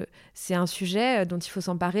que c'est un sujet dont il faut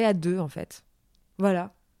s'emparer à deux en fait.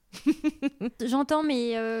 Voilà. J'entends,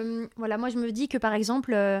 mais voilà, moi je me dis que par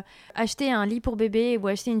exemple, acheter un lit pour bébé ou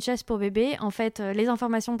acheter une chaise pour bébé, en fait, les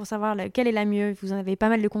informations pour savoir quelle est la mieux, vous en avez pas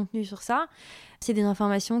mal de contenu sur ça. C'est des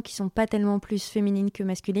informations qui sont pas tellement plus féminines que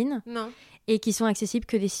masculines. Non. Et qui sont accessibles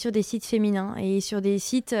que sur des sites féminins et sur des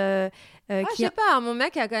sites Je sais pas, mon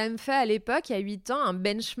mec a quand même fait à l'époque, il y a 8 ans, un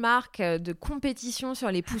benchmark de compétition sur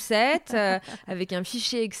les poussettes avec un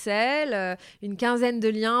fichier Excel, une quinzaine de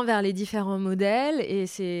liens vers les différents modèles et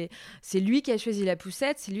c'est lui qui a choisi la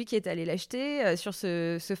poussette, c'est lui qui est allé l'acheter sur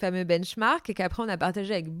ce fameux benchmark et qu'après on a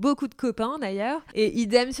partagé avec beaucoup de copains d'ailleurs. Et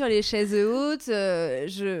idem sur les chaises hautes,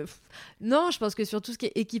 non, je pense que sur tout ce qui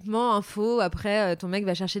est équipement, info, après ton mec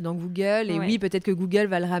va chercher dans Google et oui, peut-être que Google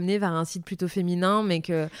va le ramener vers un site plutôt féminin mais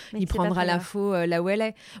qu'il prendra l'info là où elle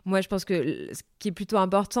est. Moi, je pense que ce qui est plutôt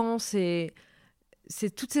important, c'est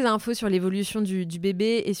toutes ces infos sur l'évolution du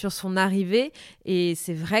bébé et sur son arrivée. Et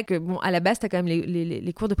c'est vrai que, bon, à la base, tu as quand même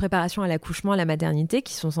les cours de préparation à l'accouchement, à la maternité,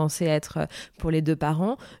 qui sont censés être pour les deux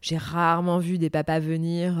parents. J'ai rarement vu des papas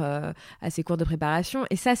venir à ces cours de préparation.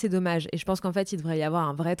 Et ça, c'est dommage. Et je pense qu'en fait, il devrait y avoir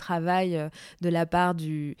un vrai travail de la part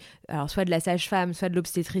alors soit de la sage-femme, soit de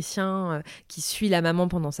l'obstétricien qui suit la maman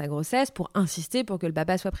pendant sa grossesse pour insister pour que le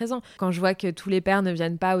papa soit présent. Quand je vois que tous les pères ne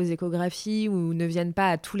viennent pas aux échographies ou ne viennent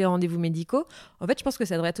pas à tous les rendez-vous médicaux, en fait, je pense que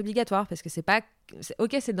ça devrait être obligatoire parce que c'est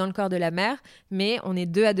dans le corps de la mère, mais on est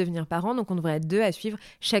 2 à devenir parents, donc on devrait être 2 à suivre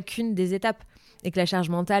chacune des étapes. Et que la charge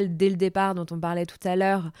mentale, dès le départ, dont on parlait tout à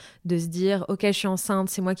l'heure, de se dire « Ok, je suis enceinte,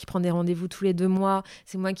 c'est moi qui prends des rendez-vous tous les 2 mois,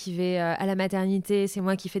 c'est moi qui vais à la maternité, c'est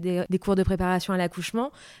moi qui fais des cours de préparation à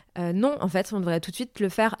l'accouchement. » Non, en fait, on devrait tout de suite le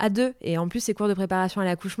faire à 2. Et en plus, ces cours de préparation à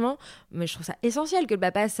l'accouchement, mais je trouve ça essentiel que le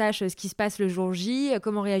papa sache ce qui se passe le jour J,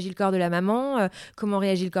 comment réagit le corps de la maman, comment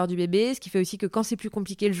réagit le corps du bébé, ce qui fait aussi que quand c'est plus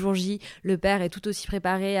compliqué le jour J, le père est tout aussi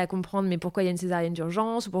préparé à comprendre mais pourquoi il y a une césarienne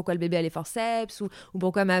d'urgence, ou pourquoi le bébé a les forceps, ou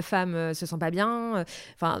pourquoi ma femme se sent pas bien.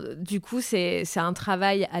 Enfin, du coup, c'est un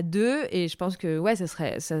travail à 2 et je pense que ouais, ça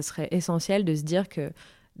serait essentiel de se dire que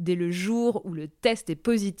dès le jour où le test est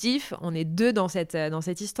positif, on est 2 dans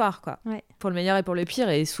cette histoire, quoi. Ouais. Pour le meilleur et pour le pire,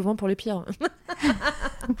 et souvent pour le pire.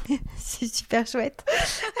 C'est super chouette.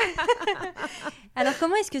 Alors,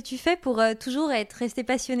 comment est-ce que tu fais pour toujours rester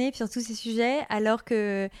passionnée sur tous ces sujets, alors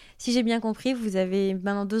que, si j'ai bien compris, vous avez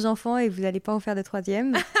maintenant 2 enfants et vous n'allez pas en faire de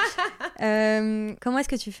 3e. Comment est-ce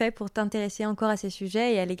que tu fais pour t'intéresser encore à ces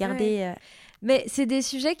sujets et à les garder Mais c'est des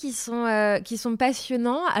sujets qui sont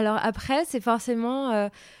passionnants. Alors après, c'est forcément...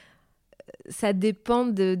 ça dépend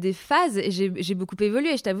des phases. Et j'ai beaucoup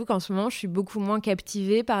évolué. Je t'avoue qu'en ce moment, je suis beaucoup moins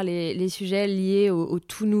captivée par les sujets liés au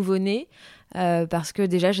tout nouveau-né. Parce que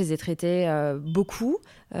déjà, je les ai traités beaucoup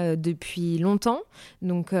depuis longtemps.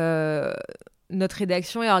 Donc... notre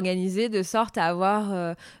rédaction est organisée de sorte à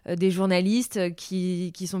avoir des journalistes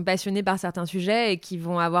qui sont passionnés par certains sujets et qui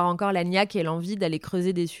vont avoir encore la niaque et l'envie d'aller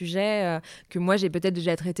creuser des sujets que moi j'ai peut-être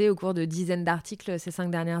déjà traités au cours de dizaines d'articles ces 5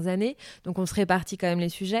 dernières années. Donc on se répartit quand même les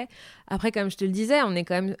sujets. Après, comme je te le disais, on est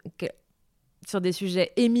quand même sur des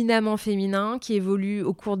sujets éminemment féminins qui évoluent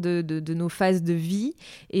au cours de nos phases de vie.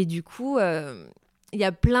 Et du coup... il y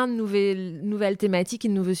a plein de nouvelles thématiques et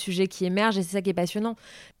de nouveaux sujets qui émergent et c'est ça qui est passionnant.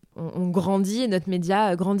 On grandit et notre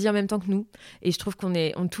média grandit en même temps que nous. Et je trouve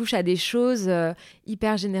on touche à des choses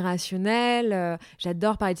hyper générationnelles.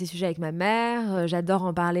 J'adore parler de ces sujets avec ma mère. J'adore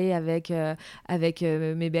en parler avec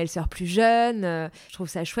mes belles-sœurs plus jeunes. Je trouve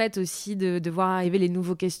ça chouette aussi de voir arriver les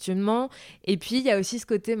nouveaux questionnements. Et puis, il y a aussi ce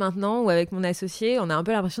côté maintenant où, avec mon associé, on a un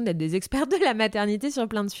peu l'impression d'être des experts de la maternité sur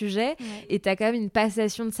plein de sujets. Ouais. Et tu as quand même une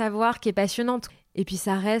passation de savoir qui est passionnante. Et puis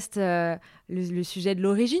ça reste le sujet de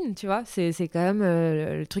l'origine, tu vois. C'est quand même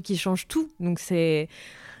le truc qui change tout. Donc on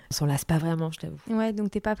s'en lasse pas vraiment, je t'avoue. Ouais,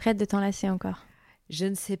 donc t'es pas prête de t'en lasser encore? Je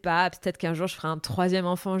ne sais pas. Peut-être qu'un jour je ferai un 3e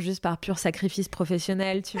enfant juste par pur sacrifice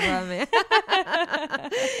professionnel, tu vois. Mais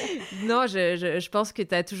non, je pense que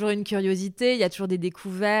t'as toujours une curiosité. Il y a toujours des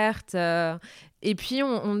découvertes. Et puis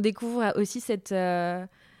on découvre aussi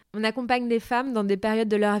on accompagne des femmes dans des périodes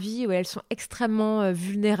de leur vie où elles sont extrêmement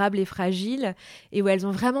vulnérables et fragiles et où elles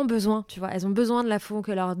ont vraiment besoin, tu vois. Elles ont besoin de l'info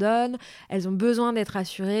que leur donne, elles ont besoin d'être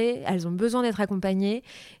assurées, elles ont besoin d'être accompagnées.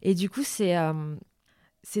 Et du coup, c'est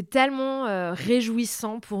tellement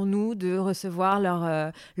réjouissant pour nous de recevoir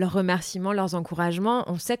leurs remerciements, leurs encouragements.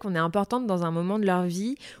 On sait qu'on est importante dans un moment de leur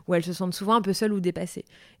vie où elles se sentent souvent un peu seules ou dépassées.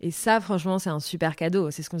 Et ça, franchement, c'est un super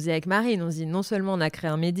cadeau. C'est ce qu'on se dit avec Marine. On se dit non seulement on a créé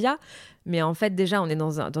un média, mais en fait, déjà, on est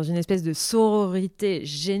dans une espèce de sororité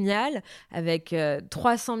géniale avec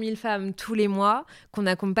 300 000 femmes tous les mois qu'on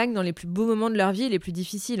accompagne dans les plus beaux moments de leur vie et les plus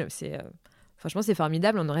difficiles. Franchement, c'est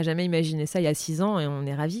formidable. On n'aurait jamais imaginé ça il y a 6 ans et on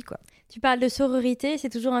est ravis, quoi. Tu parles de sororité, c'est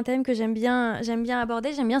toujours un thème que j'aime bien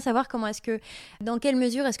aborder. J'aime bien savoir dans quelle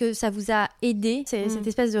mesure est-ce que ça vous a aidé, cette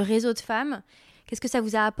espèce de réseau de femmes. Qu'est-ce que ça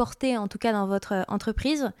vous a apporté, en tout cas, dans votre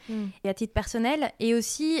entreprise et à titre personnel? Et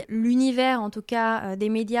aussi l'univers, en tout cas, des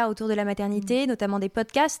médias autour de la maternité, notamment des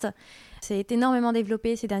podcasts. C'est énormément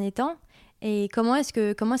développé ces derniers temps. Et comment est-ce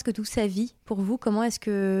que tout ça vit pour vous? Comment est-ce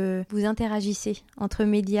que vous interagissez entre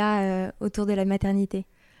médias autour de la maternité?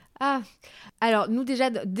 Alors nous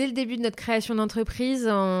déjà dès le début de notre création d'entreprise,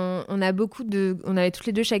 on avait toutes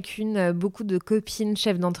les deux chacune beaucoup de copines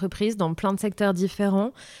chefs d'entreprise dans plein de secteurs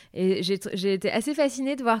différents, et j'ai été assez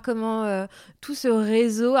fascinée de voir comment tout ce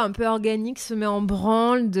réseau un peu organique se met en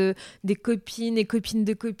branle des copines et copines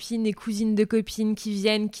de copines et cousines de copines qui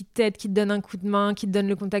viennent, qui t'aident, qui te donnent un coup de main, qui te donnent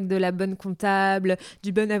le contact de la bonne comptable,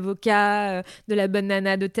 du bon avocat, de la bonne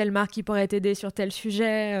nana de telle marque qui pourrait t'aider sur tel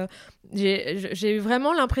sujet. J'ai eu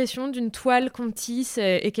vraiment l'impression d'une toile qu'on tisse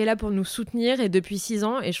et qui est là pour nous soutenir, et depuis 6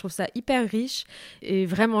 ans, et je trouve ça hyper riche et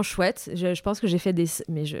vraiment chouette. Je pense que j'ai fait des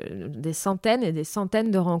centaines et des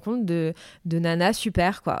centaines de rencontres de nanas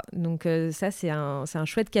super, quoi. Donc ça, c'est un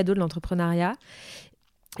chouette cadeau de l'entrepreneuriat.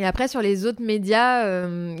 Et après, sur les autres médias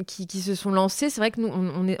qui se sont lancés, c'est vrai que nous,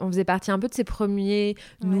 on faisait partie un peu de ces premiers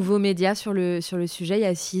nouveaux médias sur le sujet il y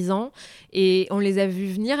a 6 ans. Et on les a vus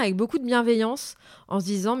venir avec beaucoup de bienveillance en se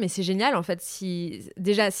disant, mais c'est génial, en fait, si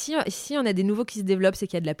on a des nouveaux qui se développent, c'est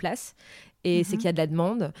qu'il y a de la place. Et c'est qu'il y a de la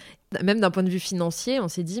demande. Même d'un point de vue financier, on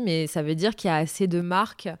s'est dit, mais ça veut dire qu'il y a assez de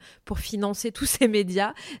marques pour financer tous ces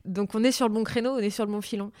médias. Donc, on est sur le bon créneau, on est sur le bon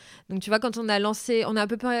filon. Donc, tu vois, quand on a à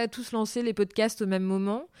peu près tous lancé les podcasts au même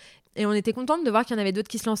moment. Et on était contente de voir qu'il y en avait d'autres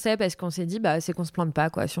qui se lançaient, parce qu'on s'est dit, c'est qu'on se plante pas,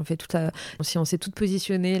 quoi. Si on s'est toutes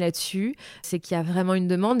positionnées là-dessus, c'est qu'il y a vraiment une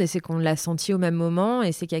demande, et c'est qu'on l'a senti au même moment,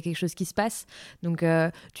 et c'est qu'il y a quelque chose qui se passe. Donc,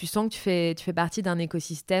 tu sens que tu fais partie d'un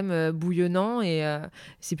écosystème bouillonnant, et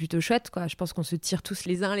c'est plutôt chouette, quoi. Je pense qu'on se tire tous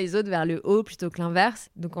les uns les autres vers le haut plutôt que l'inverse.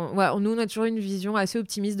 Donc, nous, on a toujours une vision assez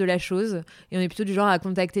optimiste de la chose, et on est plutôt du genre à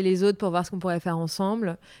contacter les autres pour voir ce qu'on pourrait faire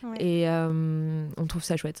ensemble. Ouais. Et on trouve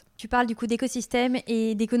ça chouette. Tu parles du coup d'écosystème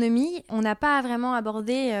et d'économie. On n'a pas vraiment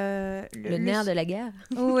abordé le nerf de la guerre.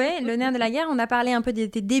 Oui, le nerf de la guerre. On a parlé un peu des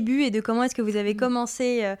débuts et de comment est-ce que vous avez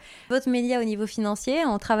commencé votre média au niveau financier,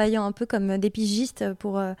 en travaillant un peu comme des pigistes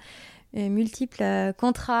pour multiples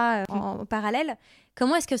contrats en parallèle.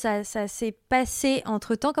 Comment est-ce que ça s'est passé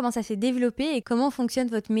entre-temps? Comment ça s'est développé? Et comment fonctionne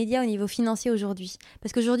votre média au niveau financier aujourd'hui?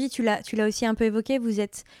 Parce qu'aujourd'hui, tu l'as aussi un peu évoqué, vous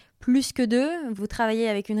êtes plus que 2. Vous travaillez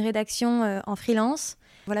avec une rédaction en freelance.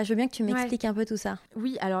 Voilà, je veux bien que tu m'expliques un peu tout ça.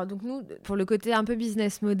 Oui, alors donc nous, pour le côté un peu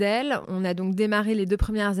business model, on a donc démarré les 2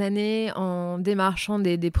 premières années en démarchant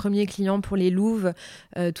des premiers clients pour les louves,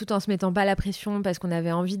 tout en se mettant pas la pression, parce qu'on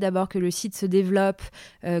avait envie d'abord que le site se développe,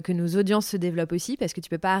 que nos audiences se développent aussi, parce que tu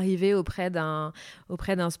peux pas arriver auprès d'un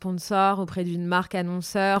sponsor, auprès d'une marque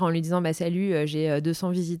annonceur en lui disant salut, j'ai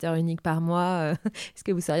 200 visiteurs uniques par mois, est-ce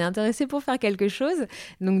que vous seriez intéressé pour faire quelque chose?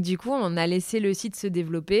 Donc du coup, on a laissé le site se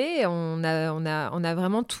développer, on a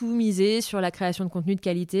vraiment tout misé sur la création de contenu de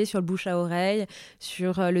qualité, sur le bouche à oreille,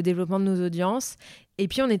 sur le développement de nos audiences. Et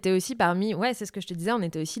puis, on était aussi c'est ce que je te disais, on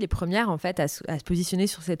était aussi les premières, en fait, à se positionner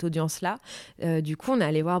sur cette audience-là. Du coup, on est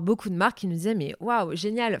allé voir beaucoup de marques qui nous disaient, mais waouh,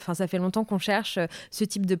 génial. Enfin, ça fait longtemps qu'on cherche ce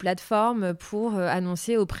type de plateforme pour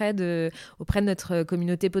annoncer auprès de notre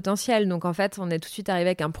communauté potentielle. Donc, en fait, on est tout de suite arrivé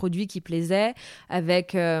avec un produit qui plaisait,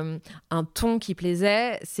 avec un ton qui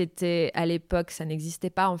plaisait. C'était, à l'époque, ça n'existait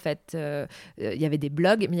pas, en fait. Il y avait des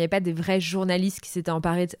blogs, mais il n'y avait pas des vrais journalistes qui s'étaient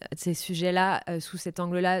emparés de ces sujets-là, sous cet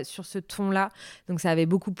angle-là, sur ce ton-là. Donc, ça avait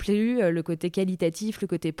beaucoup plu, le côté qualitatif, le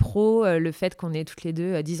côté pro, le fait qu'on ait toutes les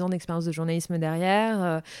deux 10 ans d'expérience de journalisme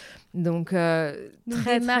derrière. Donc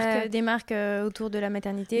des marques autour de la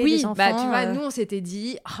maternité, oui, des enfants. Tu vois, nous, on s'était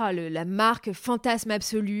dit, la marque fantasme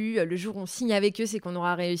absolu, le jour où on signe avec eux, c'est qu'on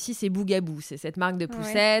aura réussi, c'est Bougaboo. C'est cette marque de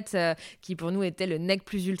poussettes qui, pour nous, était le nec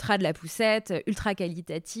plus ultra de la poussette, ultra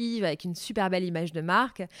qualitative, avec une super belle image de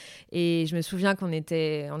marque. Et je me souviens qu'on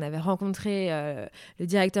avait rencontré le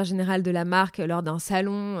directeur général de la marque lors d'un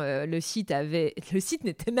salon. Le site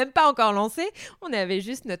n'était même pas encore lancé. On avait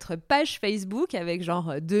juste notre page Facebook avec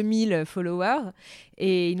genre 2000 followers,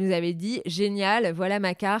 et il nous avait dit, génial, voilà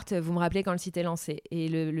ma carte, vous me rappelez quand le site est lancé. Et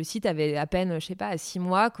le site avait à peine, 6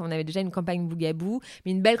 mois, qu'on avait déjà une campagne Bougaboo,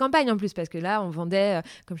 mais une belle campagne en plus, parce que là on vendait,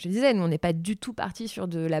 comme je te disais, nous on n'est pas du tout parti sur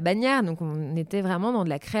de la bannière, donc on était vraiment dans de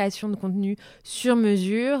la création de contenu sur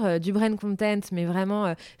mesure, du brand content, mais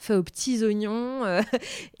vraiment fait aux petits oignons.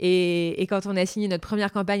 Et quand on a signé notre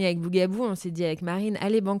première campagne avec Bougaboo, on s'est dit avec Marine,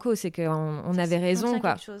 allez banco, c'est qu'on avait raison,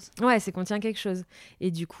 quoi. Ouais, c'est qu'on tient quelque chose.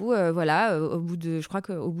 Et du coup, au bout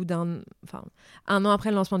un an après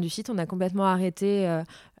le lancement du site, on a complètement arrêté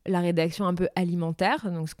la rédaction un peu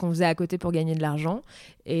alimentaire, donc ce qu'on faisait à côté pour gagner de l'argent.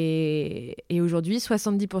 Et aujourd'hui,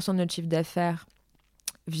 70% de notre chiffre d'affaires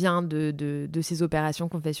vient de ces opérations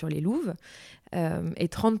qu'on fait sur les louves. Et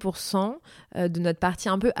 30% de notre partie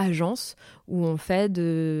un peu agence, où on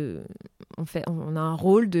a un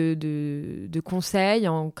rôle de conseil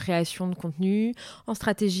en création de contenu, en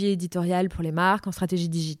stratégie éditoriale pour les marques, en stratégie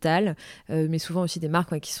digitale, mais souvent aussi des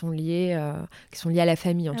marques qui sont liées à la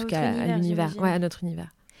famille, en tout cas à l'univers, à notre univers.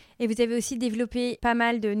 Et vous avez aussi développé pas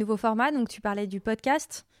mal de nouveaux formats, donc tu parlais du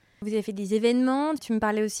podcast, vous avez fait des événements, tu me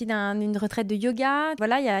parlais aussi d'une retraite de yoga,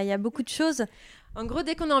 voilà, il y a beaucoup de choses. En gros,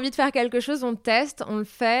 dès qu'on a envie de faire quelque chose, on teste, on le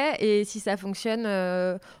fait, et si ça fonctionne,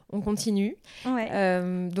 on continue. Ouais.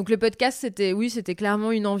 Donc le podcast, c'était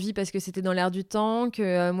clairement une envie parce que c'était dans l'air du temps,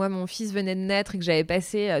 que moi, mon fils venait de naître et que j'avais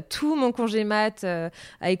passé tout mon congé mat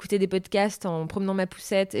à écouter des podcasts en promenant ma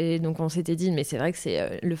poussette. Et donc on s'était dit, mais c'est vrai que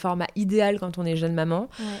c'est le format idéal quand on est jeune maman.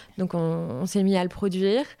 Ouais. Donc on s'est mis à le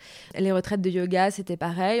produire. Les retraites de yoga, c'était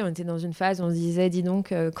pareil. On était dans une phase où on se disait, dis donc,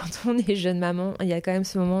 quand on est jeune maman, il y a quand même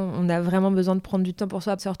ce moment où on a vraiment besoin de prendre du temps pour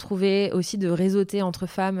soi, de se retrouver, aussi de réseauter entre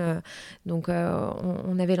femmes. Donc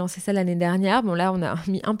on avait lancé ça l'année dernière. Bon, là, on a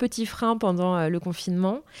mis un petit frein pendant le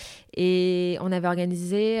confinement et on avait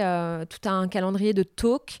organisé tout un calendrier de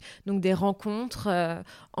talks, donc des rencontres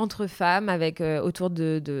entre femmes avec autour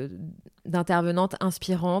d'intervenantes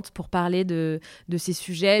inspirantes pour parler de ces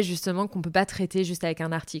sujets justement qu'on ne peut pas traiter juste avec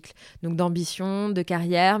un article. Donc d'ambition, de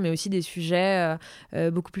carrière, mais aussi des sujets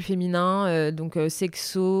beaucoup plus féminins, donc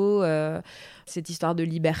sexo, cette histoire de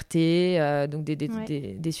liberté, donc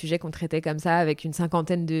des sujets qu'on traitait comme ça avec une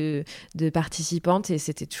 50aine de participantes et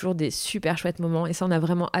c'était toujours des super chouettes moments et ça on a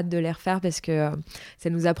vraiment hâte de les refaire parce que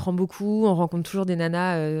ça nous apprend beaucoup, on rencontre toujours des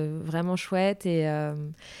nanas vraiment chouettes et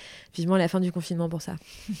vivement la fin du confinement pour ça.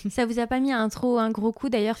 Ça vous a pas mis un gros coup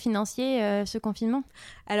d'ailleurs financier ce confinement ?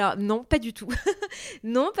 Alors non, pas du tout.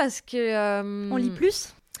 Non parce que... On lit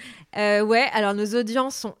plus ? Ouais, alors nos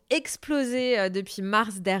audiences ont explosé depuis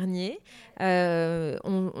mars dernier.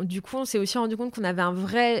 Du coup, on s'est aussi rendu compte qu'on avait un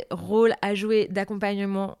vrai rôle à jouer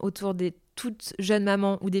d'accompagnement autour des toutes jeunes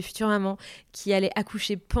mamans ou des futures mamans qui allaient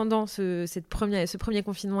accoucher pendant ce premier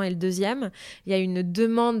confinement et le deuxième. Il y a une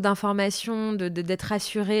demande d'information, d'être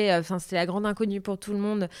rassurée. Enfin, c'était la grande inconnue pour tout le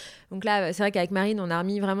monde. Donc là, c'est vrai qu'avec Marine, on a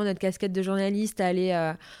remis vraiment notre casquette de journaliste à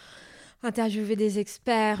aller... interviewer des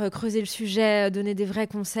experts, creuser le sujet, donner des vrais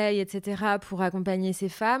conseils, etc. pour accompagner ces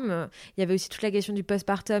femmes. Il y avait aussi toute la question du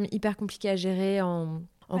postpartum, hyper compliqué à gérer en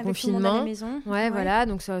avec confinement. Tout le monde à la maison. Ouais, voilà,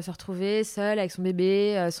 donc se retrouver seule avec son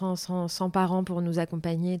bébé, sans parents pour nous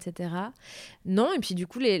accompagner, etc. Non, et puis du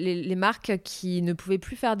coup, les marques qui ne pouvaient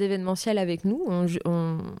plus faire d'événementiel avec nous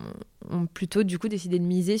ont plutôt du coup décidé de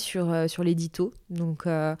miser sur l'édito. Donc,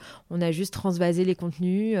 on a juste transvasé les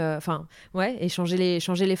contenus, et changé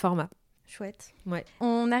les formats. Chouette. Ouais.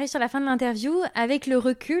 On arrive sur la fin de l'interview. Avec le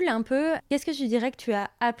recul un peu, qu'est-ce que tu dirais que tu as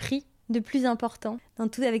appris de plus important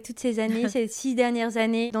avec toutes ces années, ces 6 dernières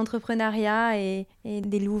années d'entrepreneuriat et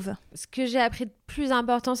des louves ? Ce que j'ai appris de plus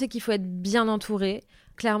important, c'est qu'il faut être bien entouré.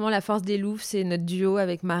 Clairement, la force des louves, c'est notre duo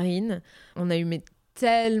avec Marine. On a eu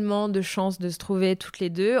tellement de chance de se trouver toutes les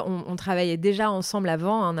deux. On travaillait déjà ensemble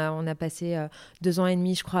avant. On a passé 2 ans et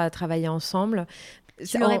demi, je crois, à travailler ensemble.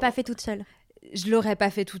 Tu l'aurais pas fait toute seule ? Je l'aurais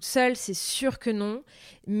pas fait toute seule, c'est sûr que non.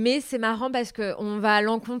 Mais c'est marrant parce qu'on va à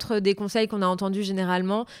l'encontre des conseils qu'on a entendus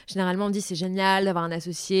généralement. Généralement, on dit c'est génial d'avoir un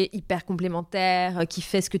associé hyper complémentaire, qui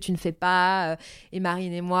fait ce que tu ne fais pas. Et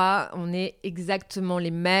Marine et moi, on est exactement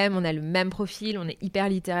les mêmes. On a le même profil. On est hyper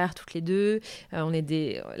littéraires toutes les deux.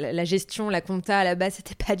 La gestion, la compta, à la base,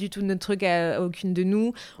 c'était pas du tout notre truc à aucune de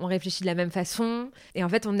nous. On réfléchit de la même façon. Et en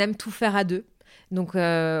fait, on aime tout faire à deux. Donc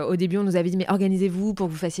au début on nous avait dit mais organisez-vous pour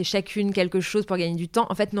que vous fassiez chacune quelque chose pour gagner du temps.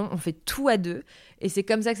 En fait non, on fait tout à deux et c'est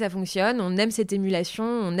comme ça que ça fonctionne. On aime cette émulation,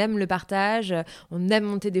 on aime le partage, on aime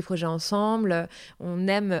monter des projets ensemble, on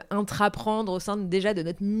aime intraprendre au sein déjà de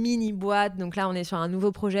notre mini boîte. Donc là on est sur un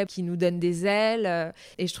nouveau projet qui nous donne des ailes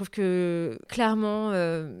et je trouve que clairement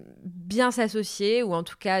bien s'associer ou en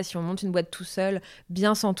tout cas si on monte une boîte tout seul,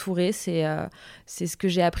 bien s'entourer, c'est ce que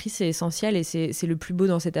j'ai appris, c'est essentiel et c'est le plus beau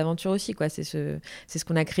dans cette aventure aussi quoi. C'est ce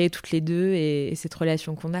qu'on a créé toutes les deux et cette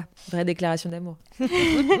relation qu'on a. Vraie déclaration d'amour.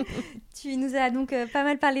 Tu nous as donc pas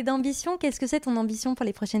mal parlé d'ambition. Qu'est-ce que c'est ton ambition pour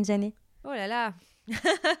les prochaines années ? Oh là là.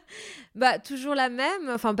 Toujours la même.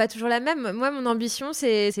 Enfin, pas toujours la même. Moi, mon ambition,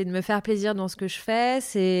 c'est de me faire plaisir dans ce que je fais.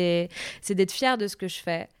 C'est d'être fière de ce que je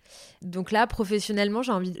fais. Donc là, professionnellement,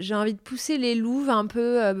 j'ai envie de pousser les louves un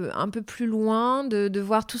peu plus loin, de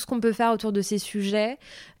voir tout ce qu'on peut faire autour de ces sujets.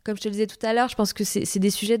 Comme je te le disais tout à l'heure, je pense que c'est des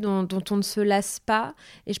sujets dont on ne se lasse pas.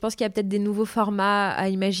 Et je pense qu'il y a peut-être des nouveaux formats à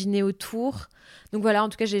imaginer autour. Donc voilà, en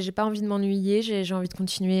tout cas, j'ai pas envie de m'ennuyer, j'ai envie de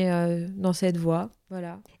continuer dans cette voie.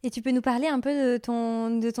 Voilà. Et tu peux nous parler un peu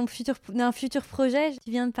d'un futur projet? Tu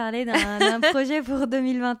viens de parler d'un projet pour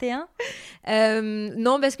 2021.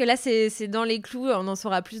 Non, parce que là, c'est dans les clous. On en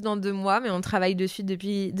saura plus dans 2 mois, mais on travaille dessus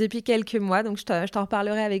depuis quelques mois. Donc, je t'en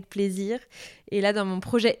reparlerai avec plaisir. Et là, dans mon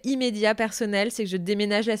projet immédiat personnel, c'est que je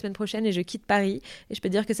déménage la semaine prochaine et je quitte Paris. Et je peux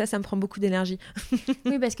dire que ça me prend beaucoup d'énergie.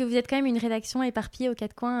 Oui, parce que vous êtes quand même une rédaction éparpillée aux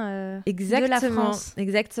 4 coins de la France.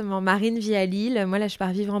 Exactement. Marine vit à Lille. Moi, là, je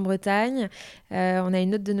pars vivre en Bretagne. On a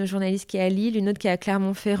une autre de nos journalistes qui est à Lille, une autre qui est à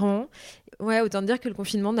Clermont-Ferrand. Ouais, autant dire que le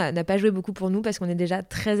confinement n'a pas joué beaucoup pour nous parce qu'on est déjà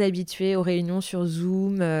très habitués aux réunions sur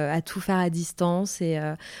Zoom, à tout faire à distance et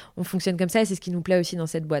on fonctionne comme ça et c'est ce qui nous plaît aussi dans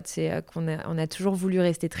cette boîte. C'est qu'on a toujours voulu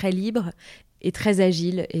rester très libre et très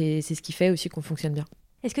agile et c'est ce qui fait aussi qu'on fonctionne bien.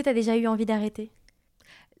 Est-ce que tu as déjà eu envie d'arrêter ?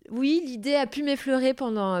 Oui, l'idée a pu m'effleurer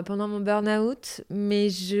pendant mon burn-out, mais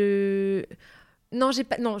Non, j'ai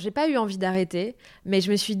pas eu envie d'arrêter, mais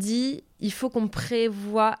je me suis dit, il faut qu'on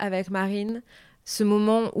prévoie avec Marine ce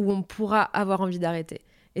moment où on pourra avoir envie d'arrêter.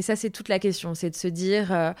 Et ça, c'est toute la question, c'est de se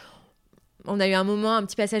dire, on a eu un moment, un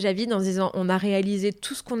petit passage à vide en se disant, on a réalisé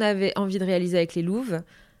tout ce qu'on avait envie de réaliser avec les Louves.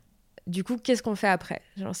 Du coup, qu'est-ce qu'on fait après ?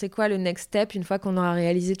 Genre, c'est quoi le next step une fois qu'on aura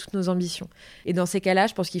réalisé toutes nos ambitions ? Et dans ces cas-là,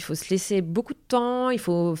 je pense qu'il faut se laisser beaucoup de temps, il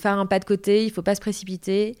faut faire un pas de côté, il ne faut pas se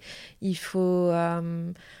précipiter, il faut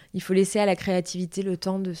laisser à la créativité le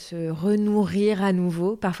temps de se renourrir à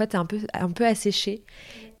nouveau. Parfois, tu es un peu asséché.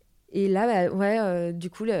 Et là, du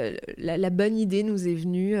coup, la bonne idée nous est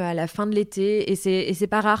venue à la fin de l'été. Et c'est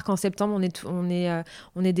pas rare qu'en septembre,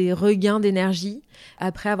 on ait des regains d'énergie.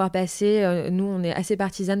 Après avoir passé, nous, on est assez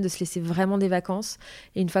partisanes de se laisser vraiment des vacances.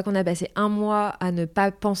 Et une fois qu'on a passé 1 mois à ne pas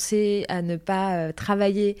penser, à ne pas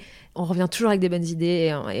travailler, on revient toujours avec des bonnes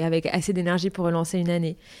idées et avec assez d'énergie pour relancer une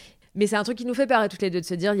année. Mais c'est un truc qui nous fait peur toutes les deux, de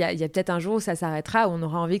se dire, il y a peut-être un jour où ça s'arrêtera, où on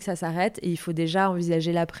aura envie que ça s'arrête. Et il faut déjà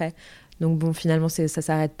envisager l'après. Donc bon, finalement, ça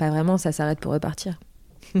s'arrête pas vraiment, ça s'arrête pour repartir.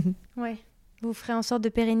 Ouais. Vous ferez en sorte de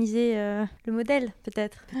pérenniser le modèle,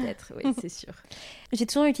 peut-être. Peut-être, oui, c'est sûr. J'ai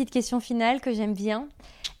toujours une petite question finale que j'aime bien.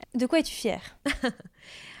 De quoi es-tu fière ?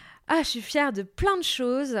 Je suis fière de plein de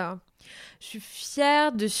choses. Je suis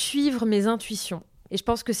fière de suivre mes intuitions. Et je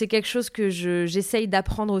pense que c'est quelque chose que j'essaye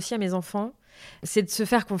d'apprendre aussi à mes enfants. C'est de se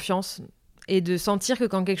faire confiance. Et de sentir que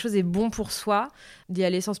quand quelque chose est bon pour soi, d'y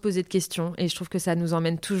aller sans se poser de questions. Et je trouve que ça nous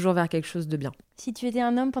emmène toujours vers quelque chose de bien. Si tu étais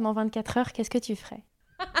un homme pendant 24 heures, qu'est-ce que tu ferais ?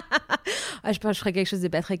 Je pense que je ferais quelque chose de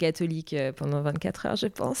pas très catholique pendant 24 heures, je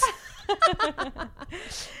pense.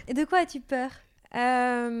 Et de quoi as-tu peur ?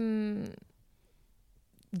 De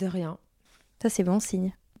rien. Ça, c'est bon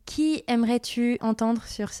signe. Qui aimerais-tu entendre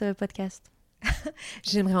sur ce podcast ?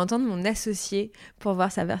 J'aimerais entendre mon associé pour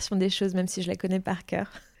voir sa version des choses, même si je la connais par cœur.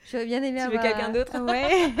 Je veux bien aimer avoir... Tu veux quelqu'un d'autre ?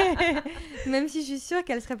 Ouais. Même si je suis sûre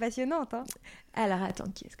qu'elle serait passionnante. Hein. Alors attends,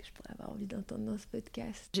 qui est-ce que je pourrais avoir envie d'entendre dans ce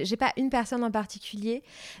podcast ? J'ai pas une personne en particulier,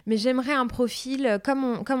 mais j'aimerais un profil, comme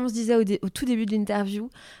on se disait au tout début de l'interview,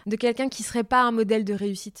 de quelqu'un qui serait pas un modèle de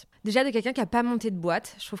réussite. Déjà de quelqu'un qui a pas monté de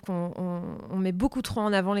boîte. Je trouve qu'on met beaucoup trop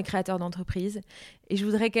en avant les créateurs d'entreprises. Et je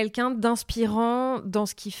voudrais quelqu'un d'inspirant dans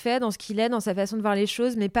ce qu'il fait, dans ce qu'il est, dans sa façon de voir les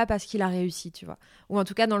choses, mais pas parce qu'il a réussi, tu vois. Ou en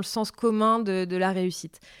tout cas dans le sens commun de la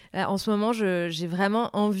réussite. Là, en ce moment, j'ai vraiment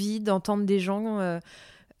envie d'entendre des gens...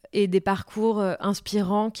 et des parcours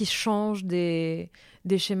inspirants qui changent des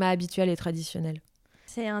schémas habituels et traditionnels.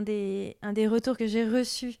 C'est un des retours que j'ai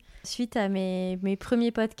reçus suite à mes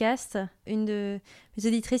premiers podcasts. Une de mes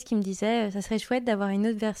auditrices qui me disait ça serait chouette d'avoir une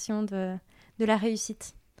autre version de la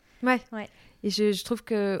réussite. Ouais. Et je trouve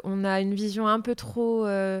qu'on a une vision un peu trop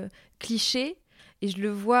cliché. Et je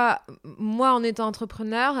le vois, moi, en étant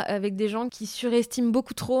entrepreneur, avec des gens qui surestiment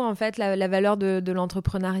beaucoup trop, en fait, la valeur de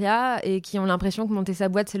l'entrepreneuriat et qui ont l'impression que monter sa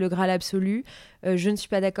boîte, c'est le Graal absolu. Je ne suis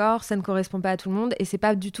pas d'accord, ça ne correspond pas à tout le monde et c'est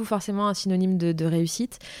pas du tout forcément un synonyme de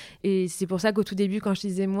réussite. Et c'est pour ça qu'au tout début, quand je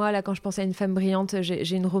disais, moi, là, quand je pense à une femme brillante,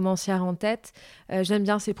 j'ai une romancière en tête. J'aime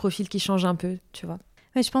bien ces profils qui changent un peu, tu vois.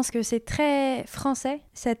 Mais je pense que c'est très français,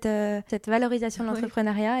 cette valorisation de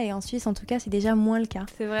l'entrepreneuriat. Ouais. Et en Suisse, en tout cas, c'est déjà moins le cas.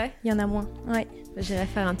 C'est vrai ? Il y en a moins, ouais. J'irai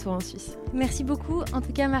faire un tour en Suisse. Merci beaucoup, en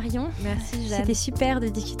tout cas, Marion. Merci, Jeanne. C'était super de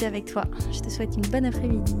discuter avec toi. Je te souhaite une bonne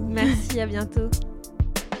après-midi. Merci, à bientôt.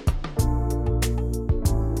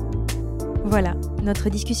 Voilà, notre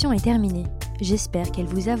discussion est terminée. J'espère qu'elle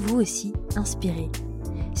vous a, vous aussi, inspiré.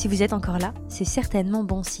 Si vous êtes encore là, c'est certainement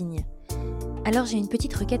bon signe. Alors j'ai une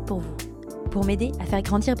petite requête pour vous. Pour m'aider à faire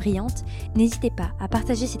grandir Brillante, n'hésitez pas à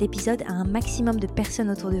partager cet épisode à un maximum de personnes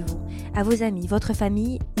autour de vous, à vos amis, votre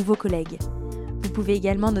famille ou vos collègues. Vous Vous pouvez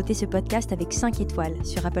également noter ce podcast avec 5 étoiles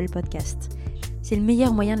sur Apple Podcast. C'est le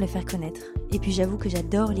meilleur moyen de le faire connaître. Et puis j'avoue que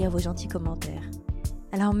j'adore lire vos gentils commentaires.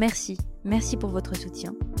 Alors merci pour votre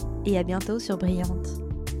soutien et à bientôt sur Brillante.